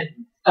like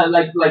pen,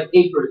 like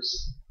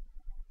papers.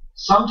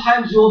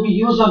 Sometimes you will be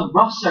used on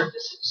rough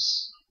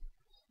surfaces.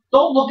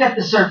 Don't look at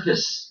the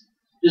surface.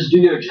 Just do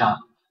your job.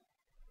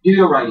 Do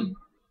your writing.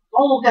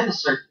 Don't look at the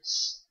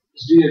surface.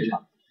 Just do your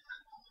job.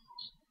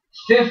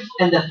 Fifth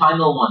and the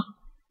final one.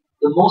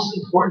 The most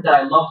important that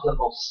I love the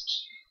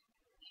most.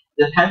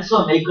 The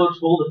pencil maker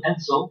told the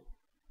pencil,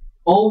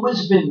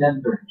 always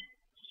remember,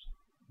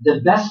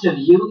 the best of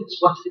you is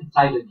what's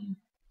inside of you.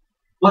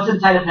 What's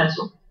inside a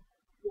pencil?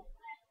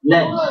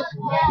 Lead.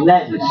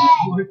 Lead.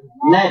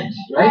 Lead,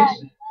 right?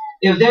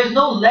 If there's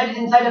no lead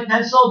inside a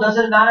pencil,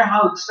 doesn't matter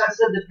how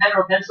expensive the pen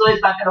or pencil is,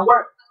 it's not going to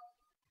work.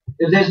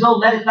 If there's no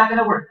lead, it's not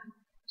going to work.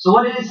 So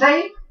what did it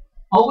say?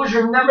 Always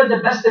remember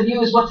the best of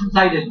you is what's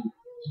inside of you.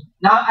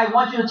 Now I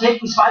want you to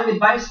take these 5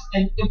 advice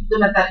and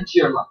implement that into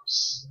your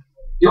lives.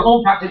 Your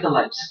own practical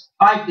lives.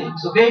 5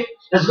 things, okay?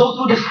 Let's go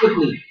through this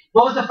quickly.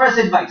 What was the first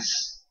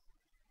advice?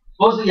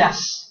 What was the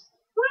yes?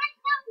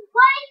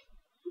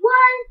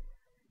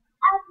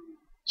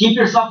 Keep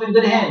yourself in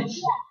good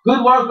hands.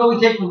 Good work will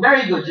be taken.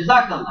 Very good.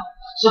 Jazakallah.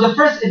 So the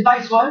first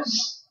advice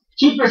was,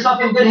 keep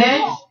yourself in good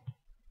hands.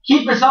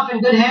 Keep yourself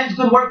in good hands.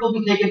 Good work will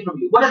be taken from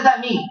you. What does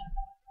that mean?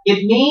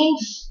 It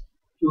means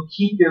to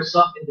keep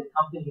yourself in the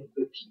company of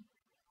good people.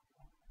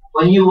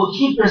 When you will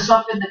keep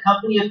yourself in the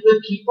company of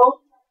good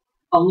people,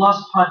 Allah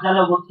subhanahu wa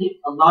ta'ala will take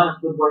a lot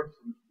of good work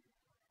from you.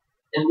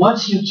 And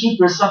once you keep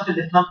yourself in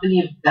the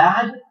company of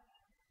bad,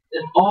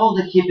 then all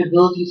the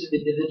capabilities of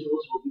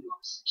individuals will be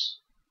lost.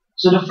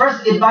 So the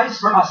first advice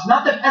for us,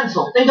 not the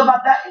pencil. Think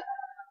about that.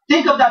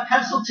 Think of that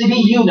pencil to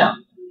be you now.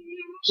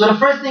 So the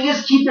first thing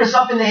is, keep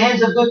yourself in the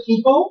hands of good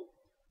people.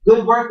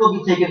 Good work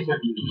will be taken from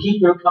you.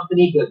 Keep your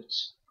company good.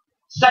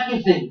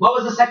 Second thing, what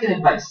was the second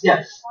advice?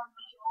 Yes.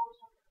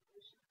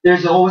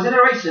 There's always an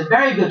eraser.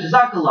 Very good.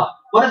 Jazakallah.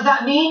 What does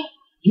that mean?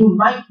 You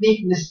might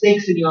make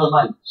mistakes in your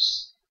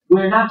lives.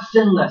 We're not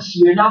sinless.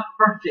 We're not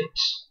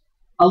perfect.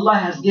 Allah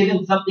has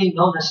given something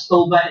known as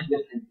tawbah and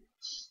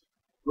repentance.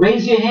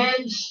 Raise your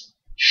hands,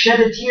 shed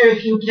a tear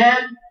if you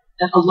can,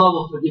 and Allah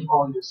will forgive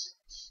all your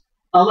sins.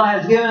 Allah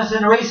has given us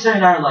an eraser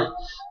in our life.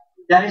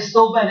 That is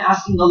tawbah and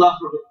asking Allah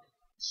for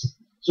repentance.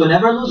 So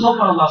never lose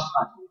hope on Allah subhanahu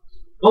wa ta'ala.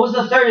 What was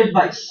the third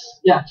advice?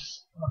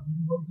 Yes.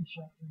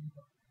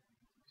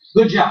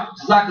 Good job.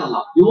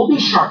 Jazakallah. You will be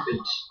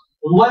sharpened.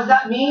 And what does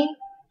that mean?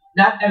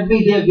 Not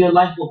every day of your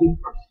life will be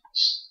perfect.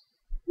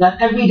 Not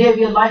every day of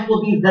your life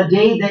will be the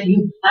day that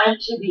you plan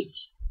to be.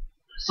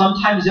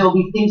 Sometimes there will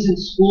be things in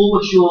school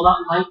which you will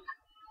not like.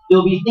 There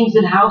will be things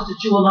in house that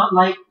you will not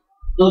like.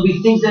 There will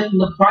be things in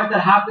the park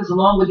that happens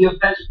along with your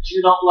friends which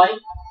you don't like.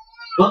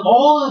 But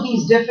all of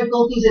these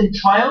difficulties and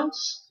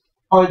trials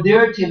are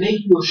there to make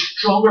you a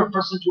stronger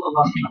person to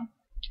Allah subhanahu wa ta'ala,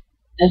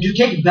 and to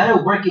take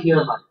better work in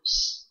your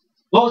lives.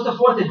 What was the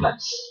fourth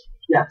advice?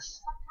 Yes.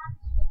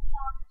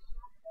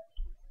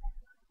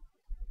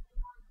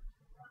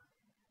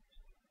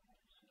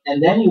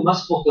 And then you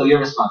must fulfill your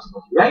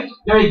responsibility, right?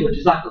 Very good,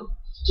 Jazakallah.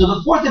 So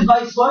the fourth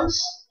advice was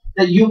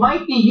that you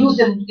might be used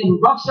in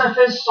rough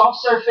surface, soft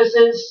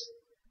surfaces,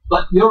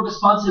 but your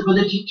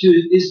responsibility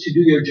is to do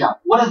your job.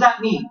 What does that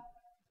mean?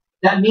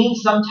 That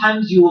means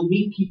sometimes you will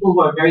meet people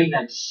who are very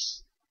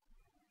nice.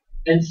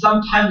 And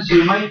sometimes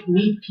you might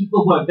meet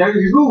people who are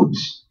very rude.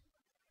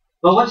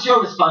 But what's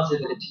your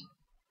responsibility?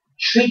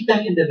 Treat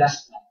them in the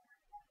best way.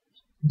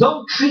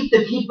 Don't treat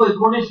the people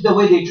according to the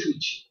way they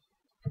treat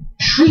you.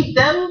 Treat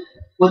them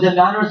with the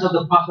manners of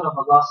the Prophet of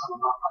Allah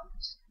sallallahu alaihi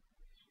wasallam.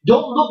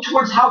 Don't look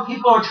towards how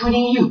people are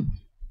treating you,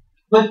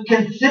 but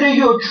consider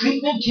your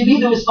treatment to be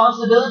the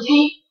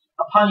responsibility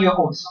upon your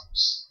own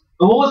selves.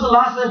 But what was the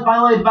last and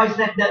final advice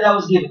that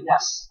was given?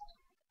 Yes.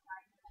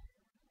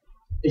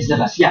 It's the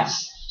best.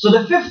 Yes. So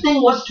the fifth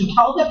thing was to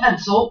tell the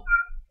pencil,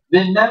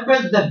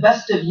 remember the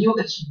best of you,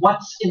 it's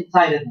what's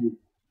inside of you.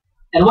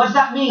 And what does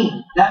that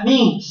mean? That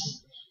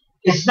means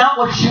it's not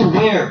what you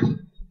wear.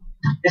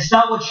 It's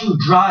not what you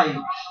drive.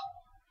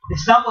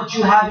 It's not what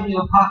you have in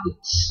your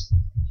pockets.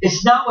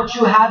 It's not what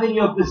you have in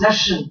your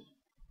possession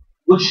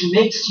which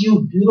makes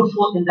you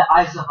beautiful in the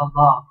eyes of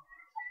Allah.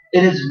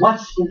 It is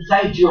what's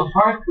inside your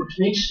heart which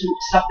makes you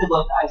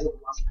acceptable in the eyes of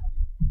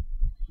Allah.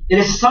 It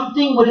is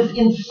something what is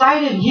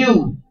inside of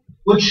you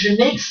which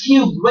makes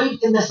you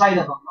great in the sight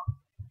of Allah.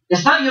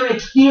 It's not your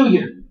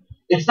exterior.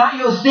 It's not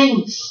your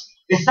things.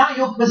 It's not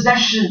your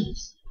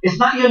possessions. It's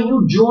not your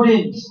new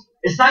Jordans.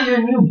 It's not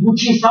your new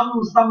Gucci,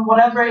 some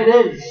whatever it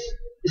is.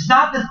 It's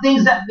not the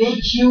things that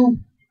make you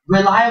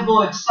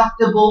reliable,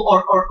 acceptable,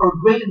 or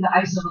great in the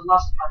eyes of Allah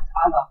subhanahu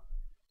wa ta'ala.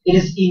 It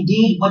is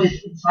indeed what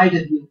is inside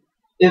of you.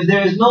 If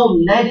there is no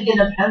lead in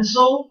a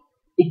pencil,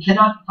 it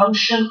cannot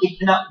function, it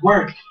cannot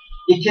work.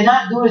 It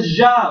cannot do its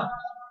job.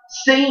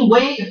 Same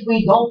way, if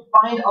we don't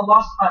find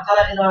Allah subhanahu wa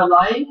ta'ala in our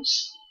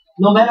lives,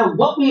 no matter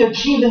what we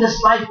achieve in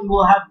this life, we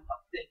will have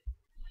nothing.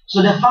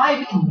 So the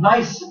 5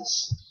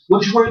 advices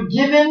which were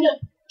given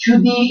to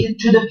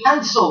the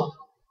pencil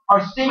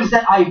are things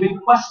that I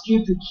request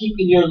you to keep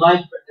in your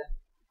life forever.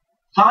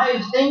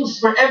 5 things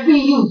for every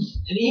youth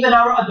and even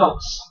our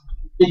adults.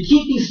 To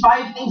keep these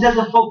 5 things as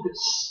a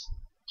focus.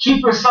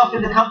 Keep yourself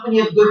in the company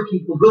of good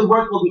people. Good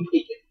work will be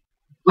taken.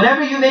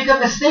 Whenever you make a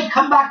mistake,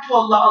 come back to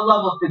Allah.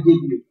 Allah will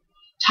forgive you.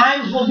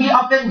 Times will be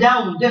up and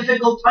down,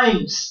 difficult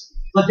times,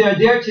 but they are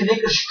there to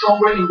make us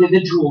stronger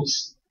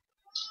individuals.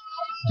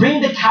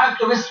 Bring the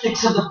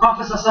characteristics of the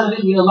Prophet ﷺ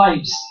in your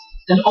lives,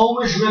 and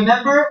always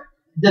remember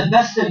the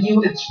best of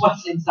you, it's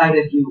what's inside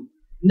of you.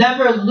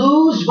 Never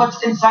lose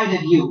what's inside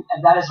of you,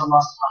 and that is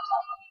Allah subhanahu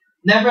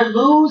wa ta'ala. Never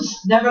lose,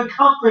 never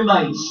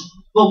compromise.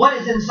 But what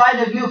is inside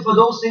of you for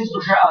those things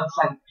which are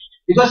outside?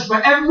 Because for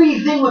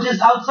everything which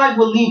is outside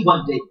will leave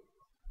one day.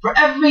 For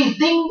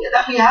everything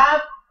that we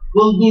have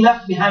will be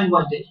left behind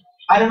one day.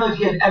 I don't know if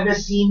you have ever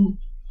seen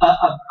a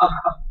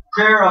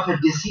prayer of a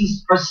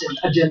deceased person,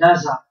 a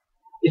janazah.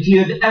 If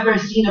you have ever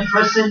seen a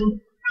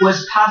person who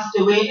has passed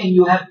away and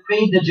you have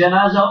prayed the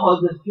janazah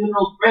or the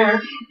funeral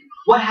prayer,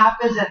 what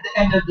happens at the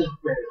end of the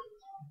prayer?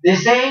 They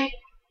say,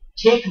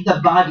 take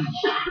the body,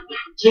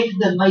 take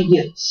the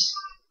mayyits,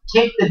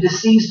 take the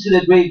deceased to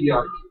the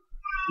graveyard.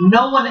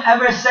 No one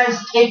ever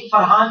says, take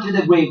Farhan to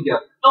the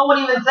graveyard. No one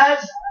even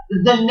says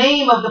the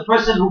name of the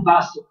person who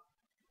passed away.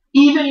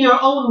 Even your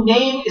own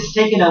name is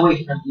taken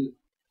away from you.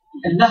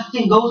 And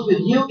nothing goes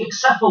with you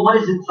except for what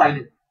is inside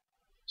it.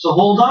 So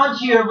hold on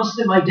to your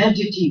Muslim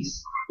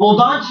identities.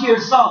 Hold on to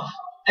yourself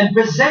and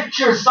present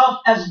yourself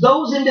as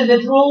those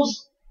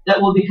individuals that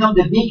will become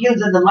the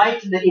beacons and the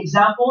lights and the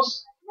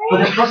examples for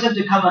the person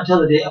to come until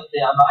the day of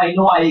Qiyamah. I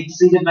know I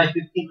exceeded my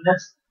 15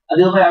 minutes.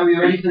 Adil bhai, are we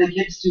ready for the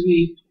kids to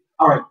be?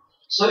 Alright.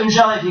 So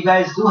inshallah, if you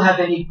guys do have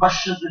any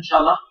questions,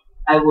 inshallah,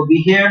 I will be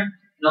here.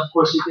 And of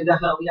course, you can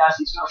definitely ask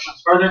these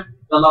questions further.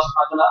 May Allah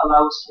subhanahu wa ta'ala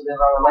allow us to live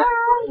our life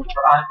according to the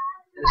Quran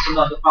and the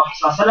Sunnah of the Prophet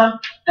sallallahu alaihi wasallam.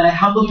 And I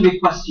humbly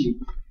request you,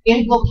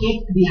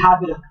 inculcate the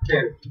habit of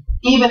prayer.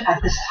 Even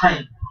at this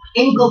time,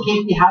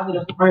 inculcate the habit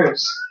of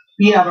prayers.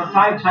 Be our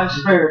 5 times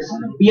prayers,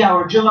 be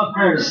our Jummah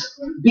prayers,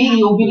 be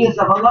the obedience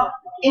of Allah.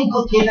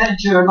 Inculcate that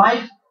into your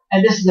life.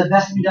 And this is the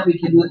best thing that we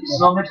can do at this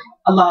moment.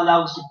 Allah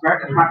allow us to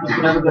practice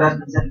whatever good has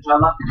been said,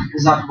 inshallah.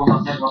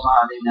 Jazakumullah khair wa ma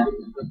alayna.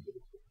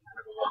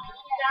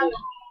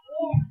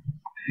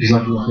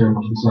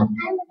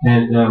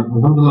 And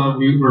alhamdulillah,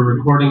 we were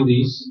recording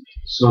these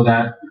so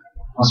that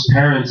us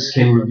parents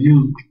can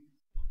review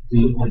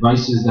the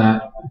advices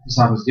that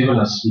Islam has given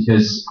us,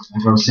 because,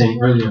 as I was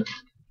saying earlier,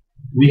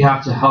 we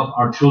have to help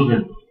our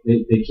children.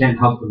 They can't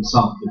help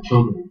themselves, the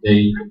children.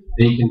 They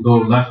can go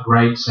left,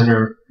 right,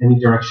 center, any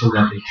direction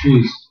that they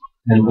choose.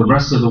 And the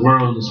rest of the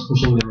world is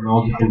pushing them in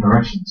all different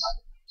directions.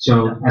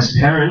 So as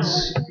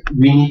parents,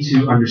 we need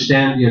to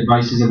understand the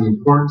advices and the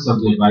importance of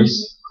the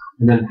advice,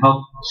 and then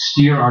help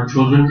steer our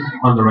children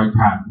on the right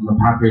path, on the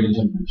pathway to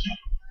Jannah.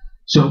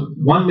 So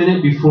 1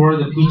 minute before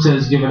the pizza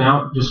is given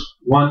out, just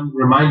one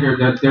reminder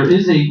that there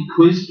is a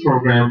quiz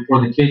program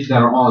for the kids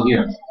that are all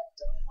here.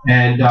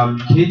 And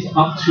kids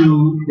up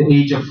to the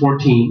age of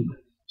 14.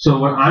 So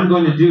what I'm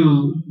going to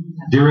do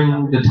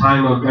during the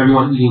time of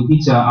everyone eating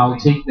pizza, I'll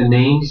take the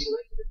names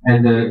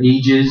and the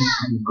ages,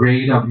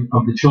 grade of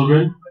the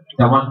children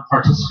that want to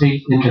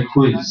participate in the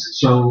quiz.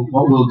 So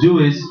what we'll do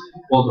is,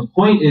 well, the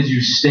point is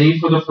you stay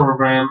for the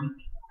program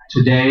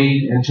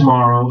today and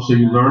tomorrow, so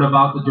you learn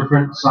about the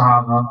different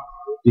Sahaba,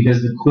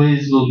 because the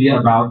quiz will be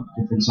about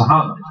different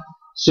Sahaba.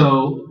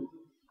 So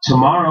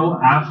tomorrow,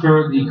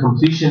 after the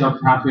completion of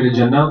Pathway to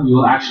Jannah, we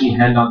will actually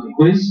hand out the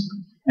quiz,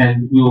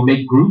 and we will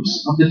make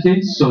groups of the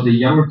kids. So the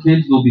younger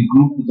kids will be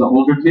grouped with the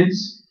older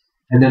kids,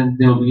 and then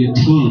there will be a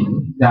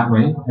team that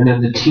way, and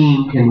then the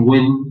team can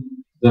win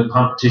the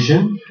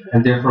competition,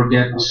 and therefore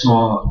get a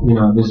small,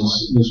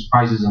 there's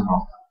prizes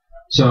involved.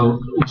 So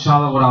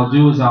inshallah, what I'll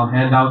do is I'll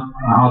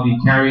be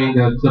carrying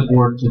the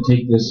clipboard to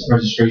take this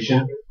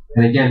registration.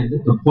 And again,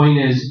 the point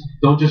is,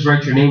 don't just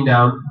write your name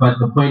down, but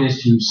the point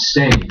is to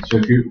stay. So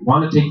if you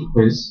want to take the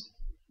quiz,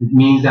 it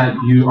means that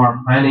you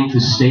are planning to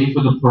stay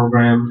for the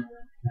program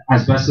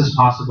as best as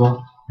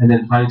possible, and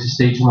then planning to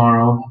stay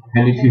tomorrow.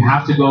 And if you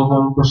have to go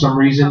home for some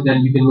reason,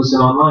 then you can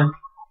listen online.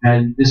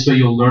 And this way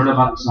you'll learn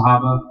about the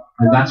Sahaba.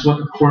 And that's what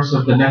the course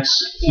of the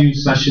next few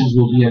sessions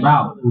will be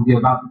about. It will be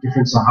about the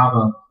different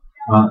Sahaba,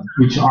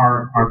 which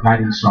are our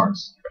guiding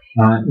stars.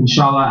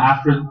 Inshallah,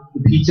 after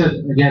the pizza,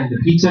 again, the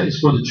pizza is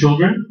for the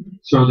children.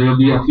 So there will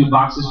be a few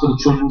boxes for the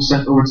children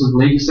sent over to the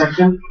ladies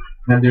section.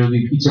 And there will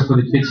be pizza for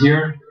the kids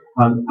here.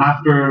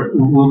 After,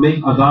 we'll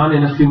make adhan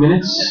in a few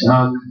minutes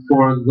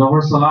for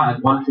Dhuhr Salah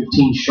at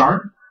 1:15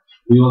 sharp.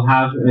 We will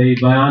have a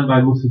bayan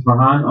by Mufti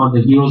Farhan on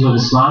the heroes of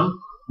Islam.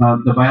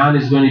 The bayan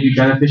is going to be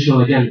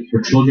beneficial again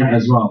for children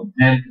as well,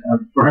 and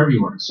for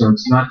everyone. So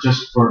it's not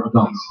just for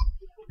adults.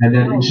 And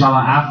then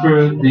inshallah,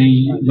 after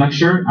the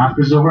lecture,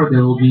 after Zuhr,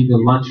 there will be the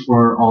lunch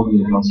for all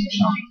the adults,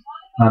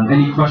 inshallah.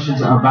 Any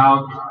questions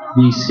about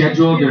the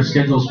schedule? Their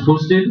schedule is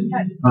posted.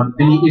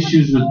 Any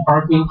issues with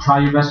parking, try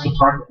your best to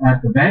park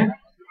at the bank.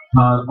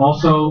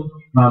 Also,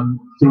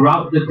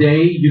 throughout the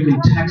day, you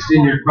can text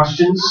in your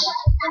questions.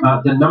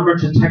 The number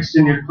to text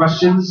in your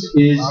questions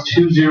is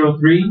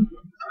 203-941.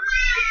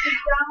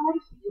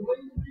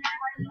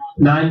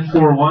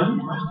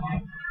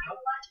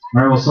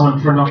 All right, well, someone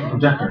turned off the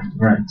projector.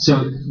 All right,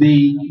 so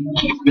the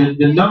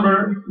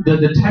number,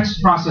 the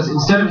text process,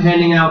 instead of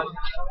handing out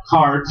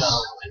cards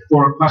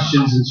for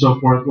questions and so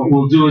forth, what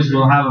we'll do is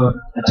we'll have a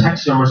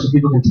text number so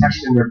people can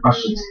text in their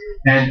questions.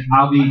 And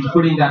I'll be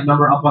putting that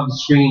number up on the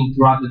screen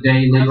throughout the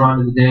day, later on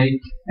in the day,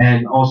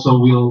 and also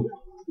we'll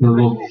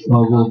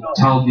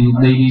tell the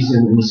ladies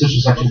in the sister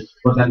section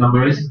what that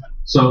number is.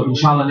 So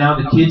inshallah, now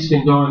the kids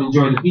can go and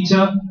enjoy the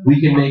pizza. We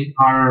can make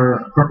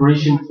our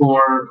preparation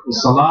for the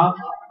salah.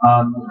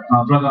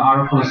 Brother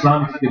Arif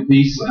Islam, if you could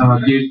please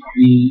give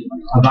the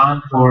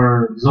adhan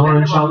for Zohar,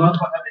 inshallah,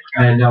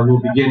 and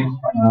we'll begin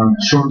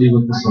shortly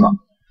with the salah.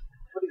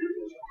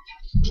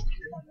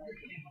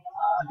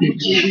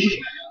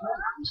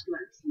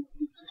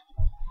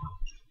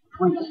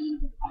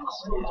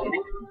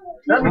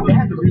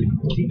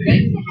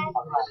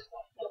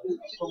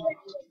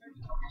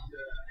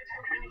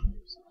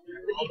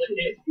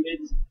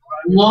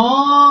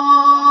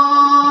 Allahu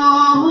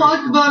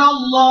Akbar,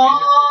 Allah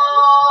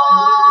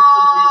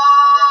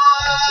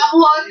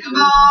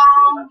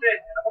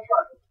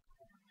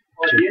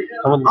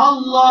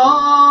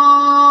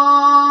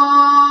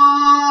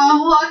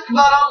الله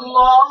أكبر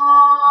الله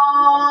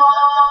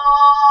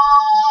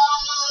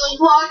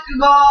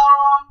أكبر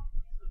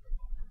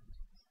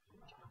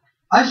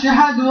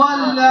أشهد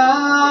أن لا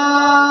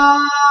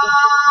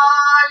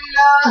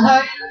إله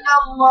إلا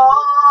الله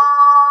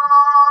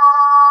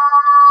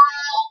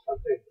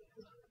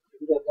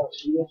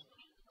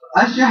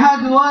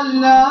أشهد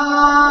أن لا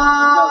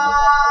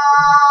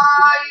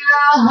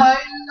إله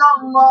إلا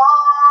الله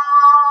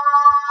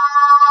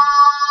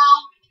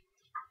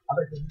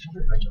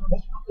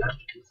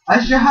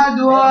أشهد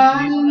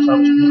أن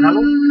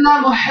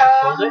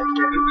محمدا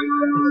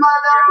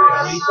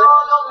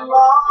رسول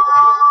الله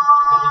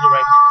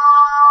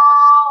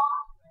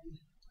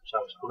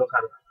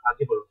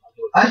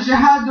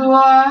أشهد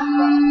أن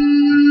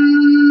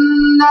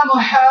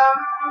محمدا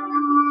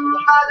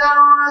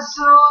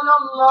رسول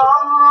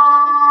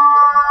الله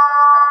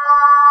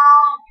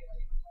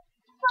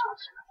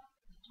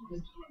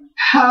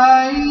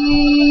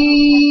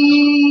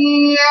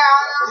حي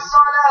على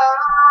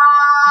الصلاة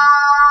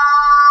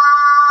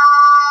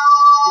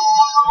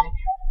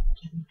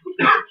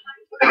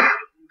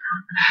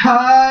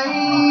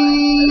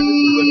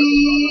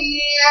حي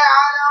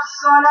على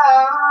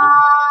الصلاة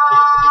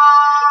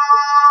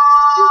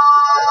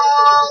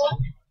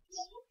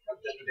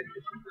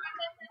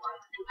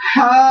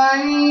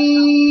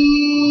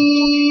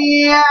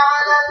حي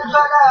على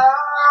الفلاح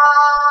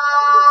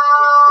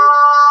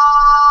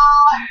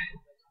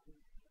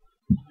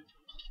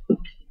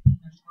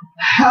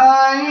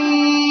حي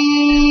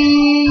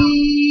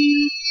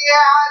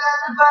على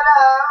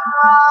الفلاح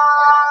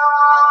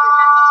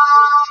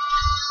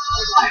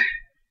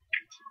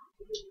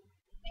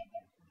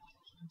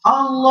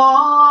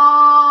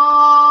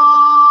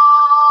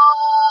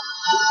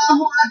الله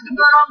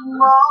أكبر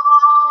الله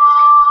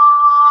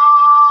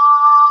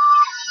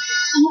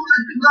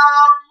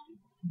أكبر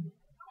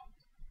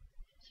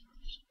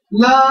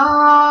لا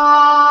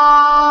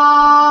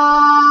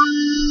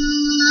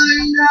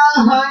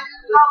إله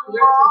إلا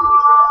الله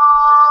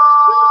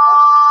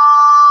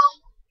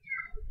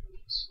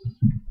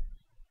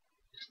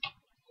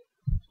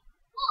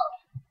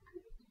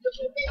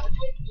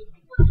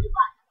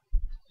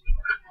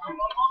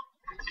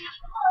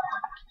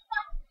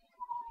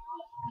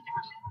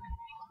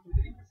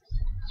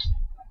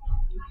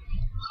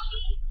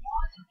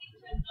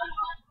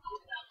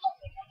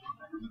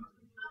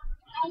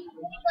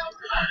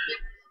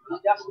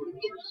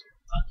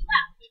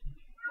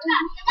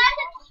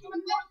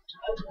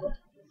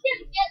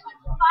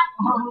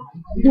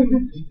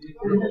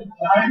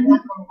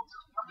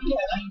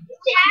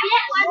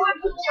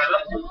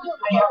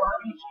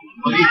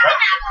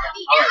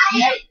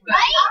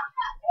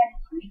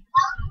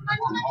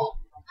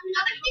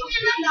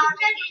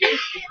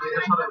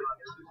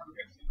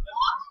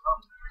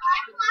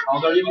How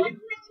old are you? What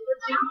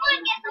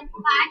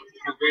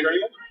grade are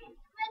you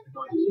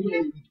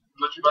in?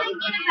 What's your brother?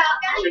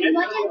 What's your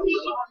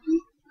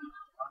name?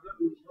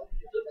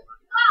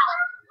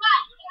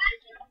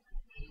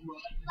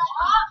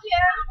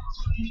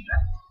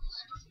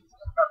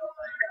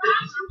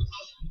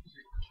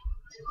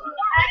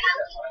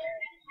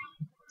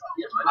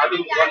 I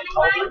think what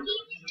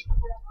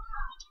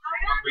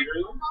grade are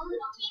you in?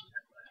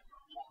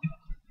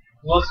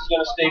 Who else is going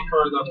to stay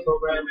for the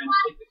program and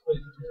take the quiz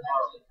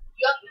tomorrow?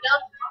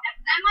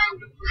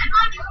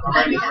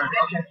 Alright,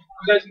 okay.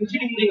 You guys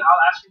continue eating,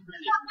 I'll ask you for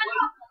your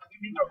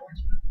name.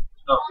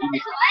 No,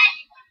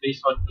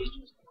 based on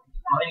ages.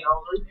 How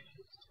old are you?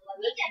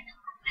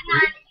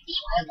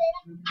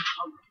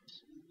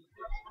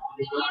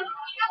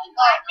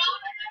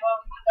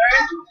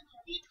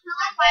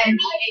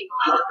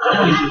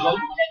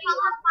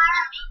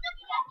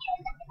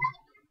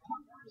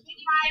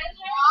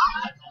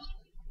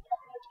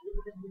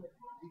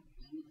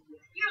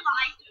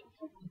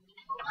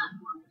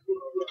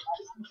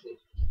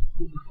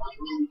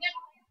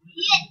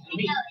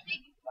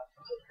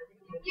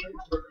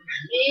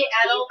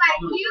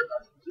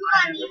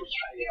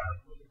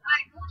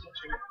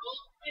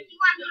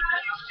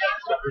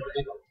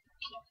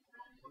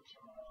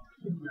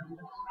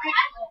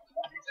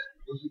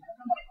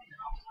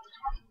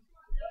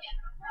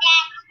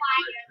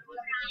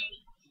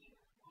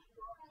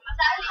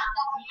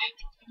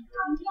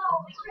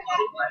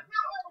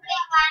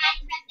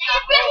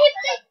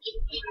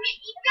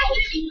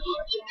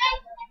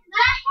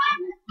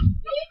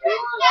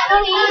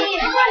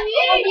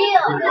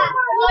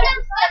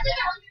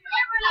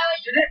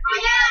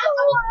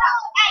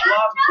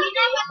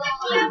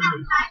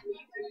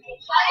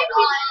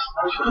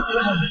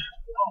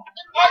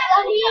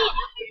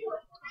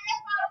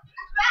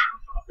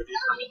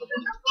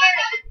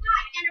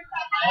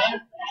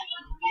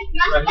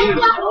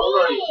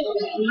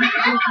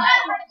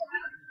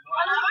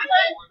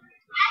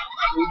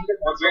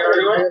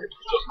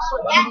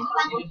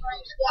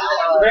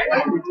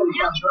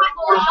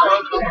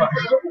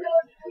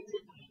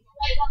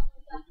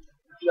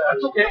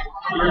 That's okay.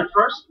 You're in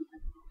first?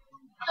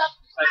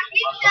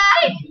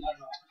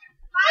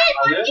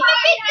 How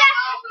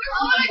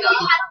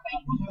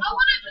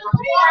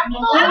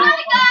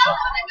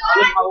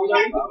old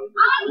are you?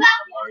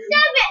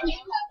 7.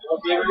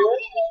 Okay, are you?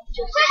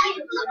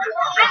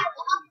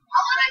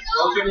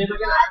 What's your name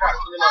again?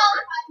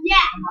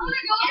 Yeah.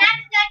 And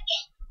I'm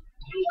second.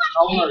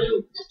 How old are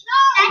you?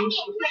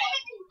 Second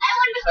grade. I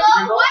want to go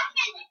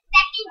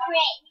second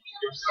grade.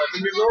 You're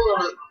 7 years old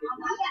or? 7.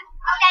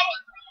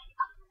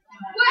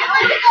 Where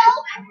want to go?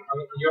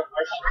 You're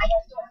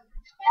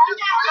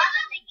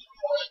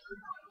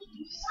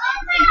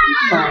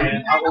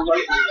and how old are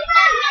you?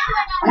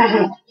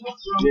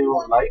 They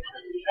were like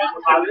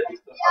I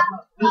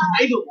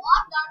do.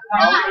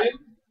 How old are you?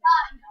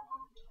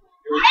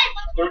 You're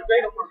 3rd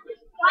grade or 4th grade?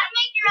 Want to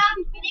make your own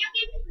video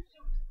game?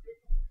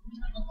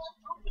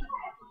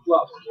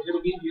 12. You're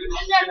gonna be you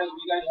guys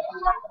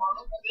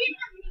tomorrow?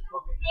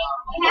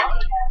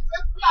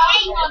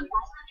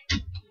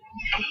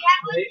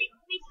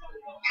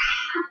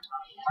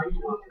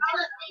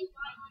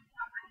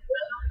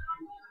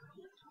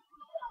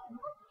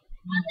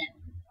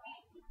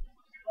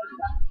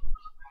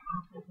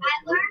 I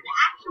learned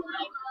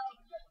actually.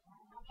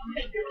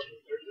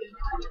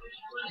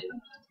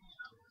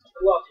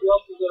 Who else is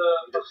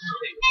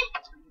participating?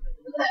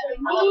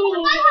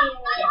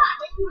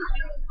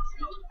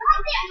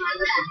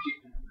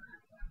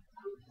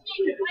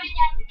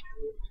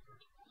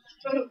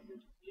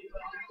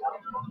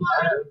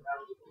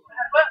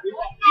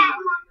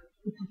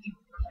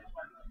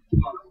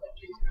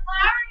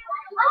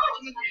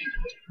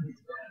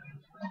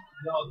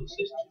 No, the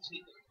sister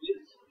take the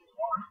quiz.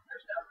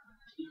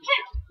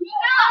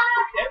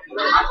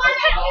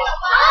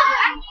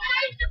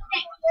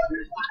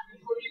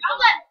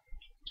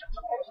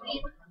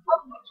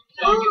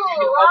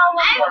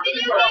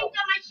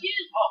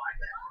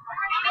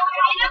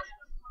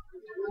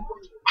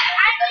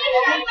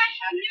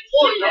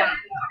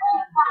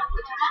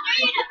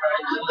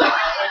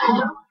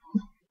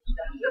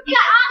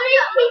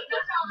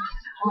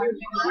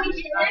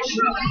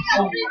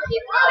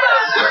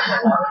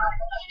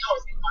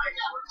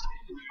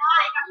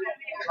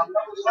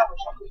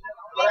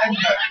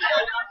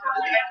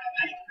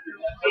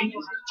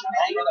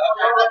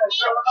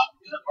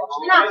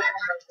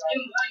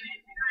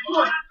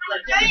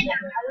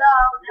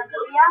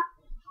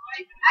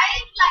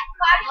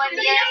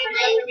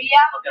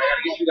 Okay, I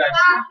gotta get you guys.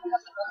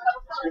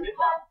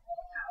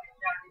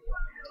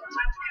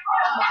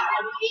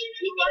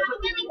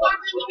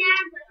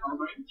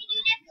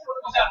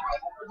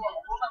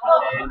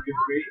 And good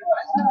grade.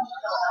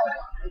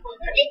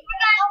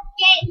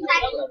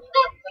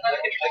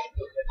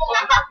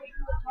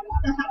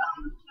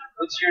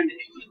 What's your name?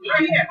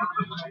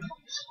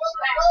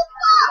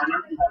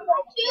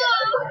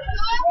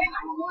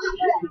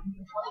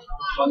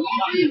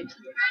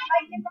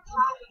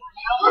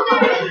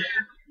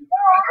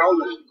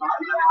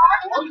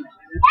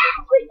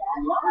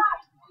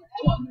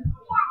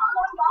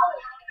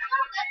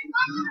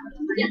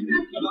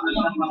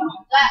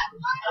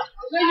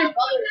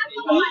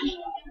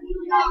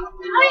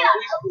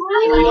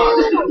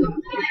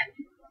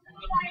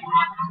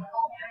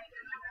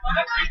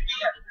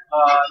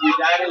 Your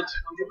dad is.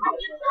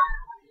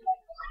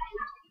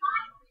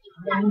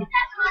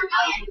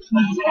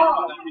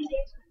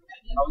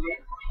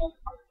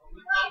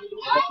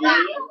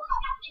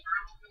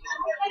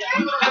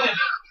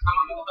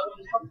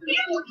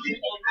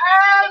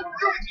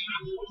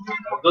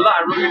 Abdullah,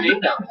 I wrote your name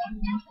down.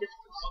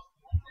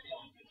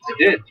 I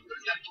did.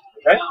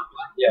 Okay?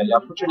 Yeah,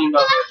 put your name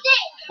down there.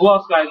 Who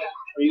else, guys?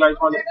 Are you guys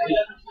want to take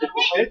the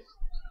quiz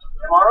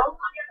tomorrow?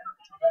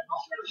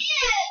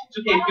 It's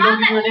okay. If you don't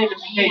give your name,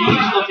 it's okay. You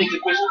can still take the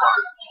quiz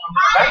tomorrow.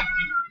 Okay?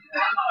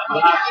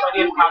 We'll have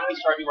plenty of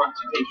copies for everyone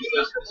to take the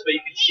quiz. This way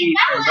you can see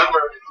and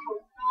remember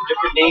the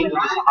different names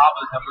of the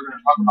Sahabas that we're going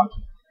to talk about.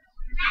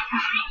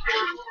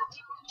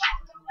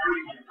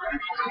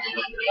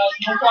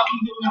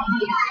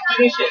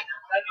 Finish it.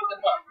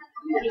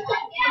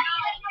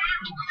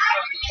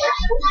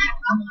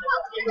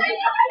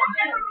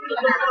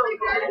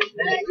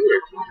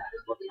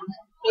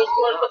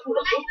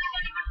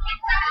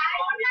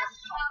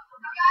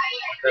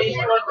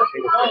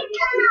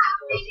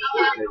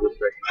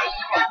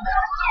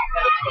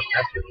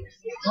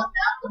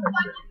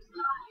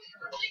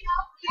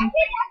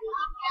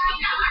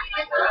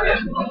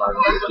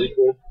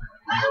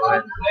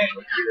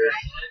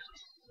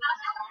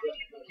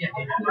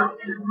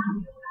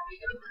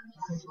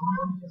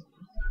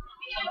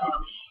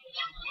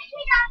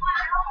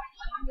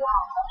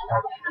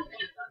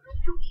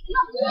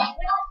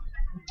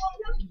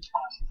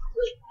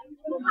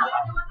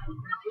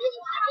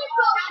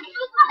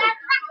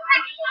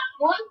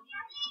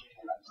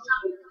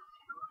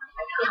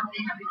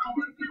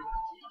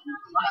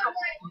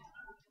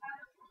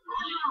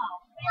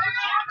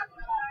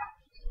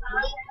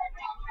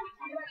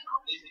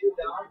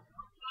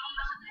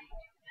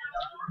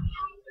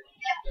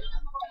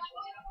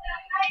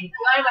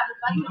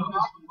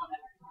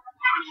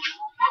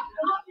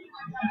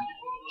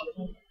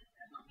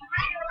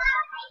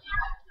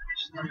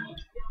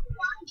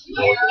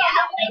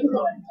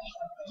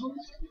 You go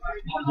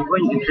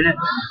on the internet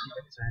and see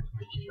website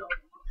for you.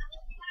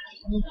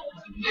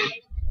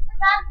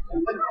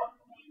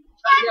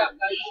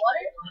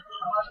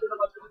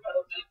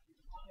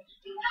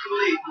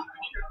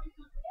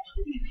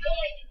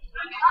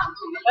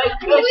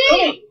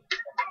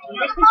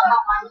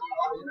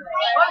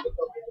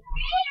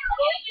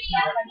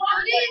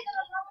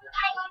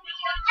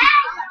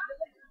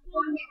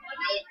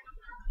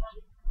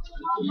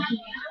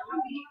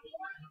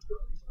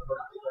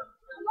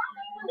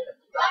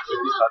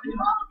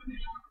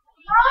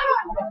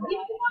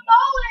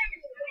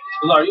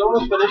 Well, are you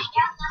almost finished?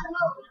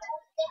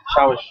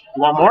 Shawish.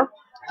 You want more?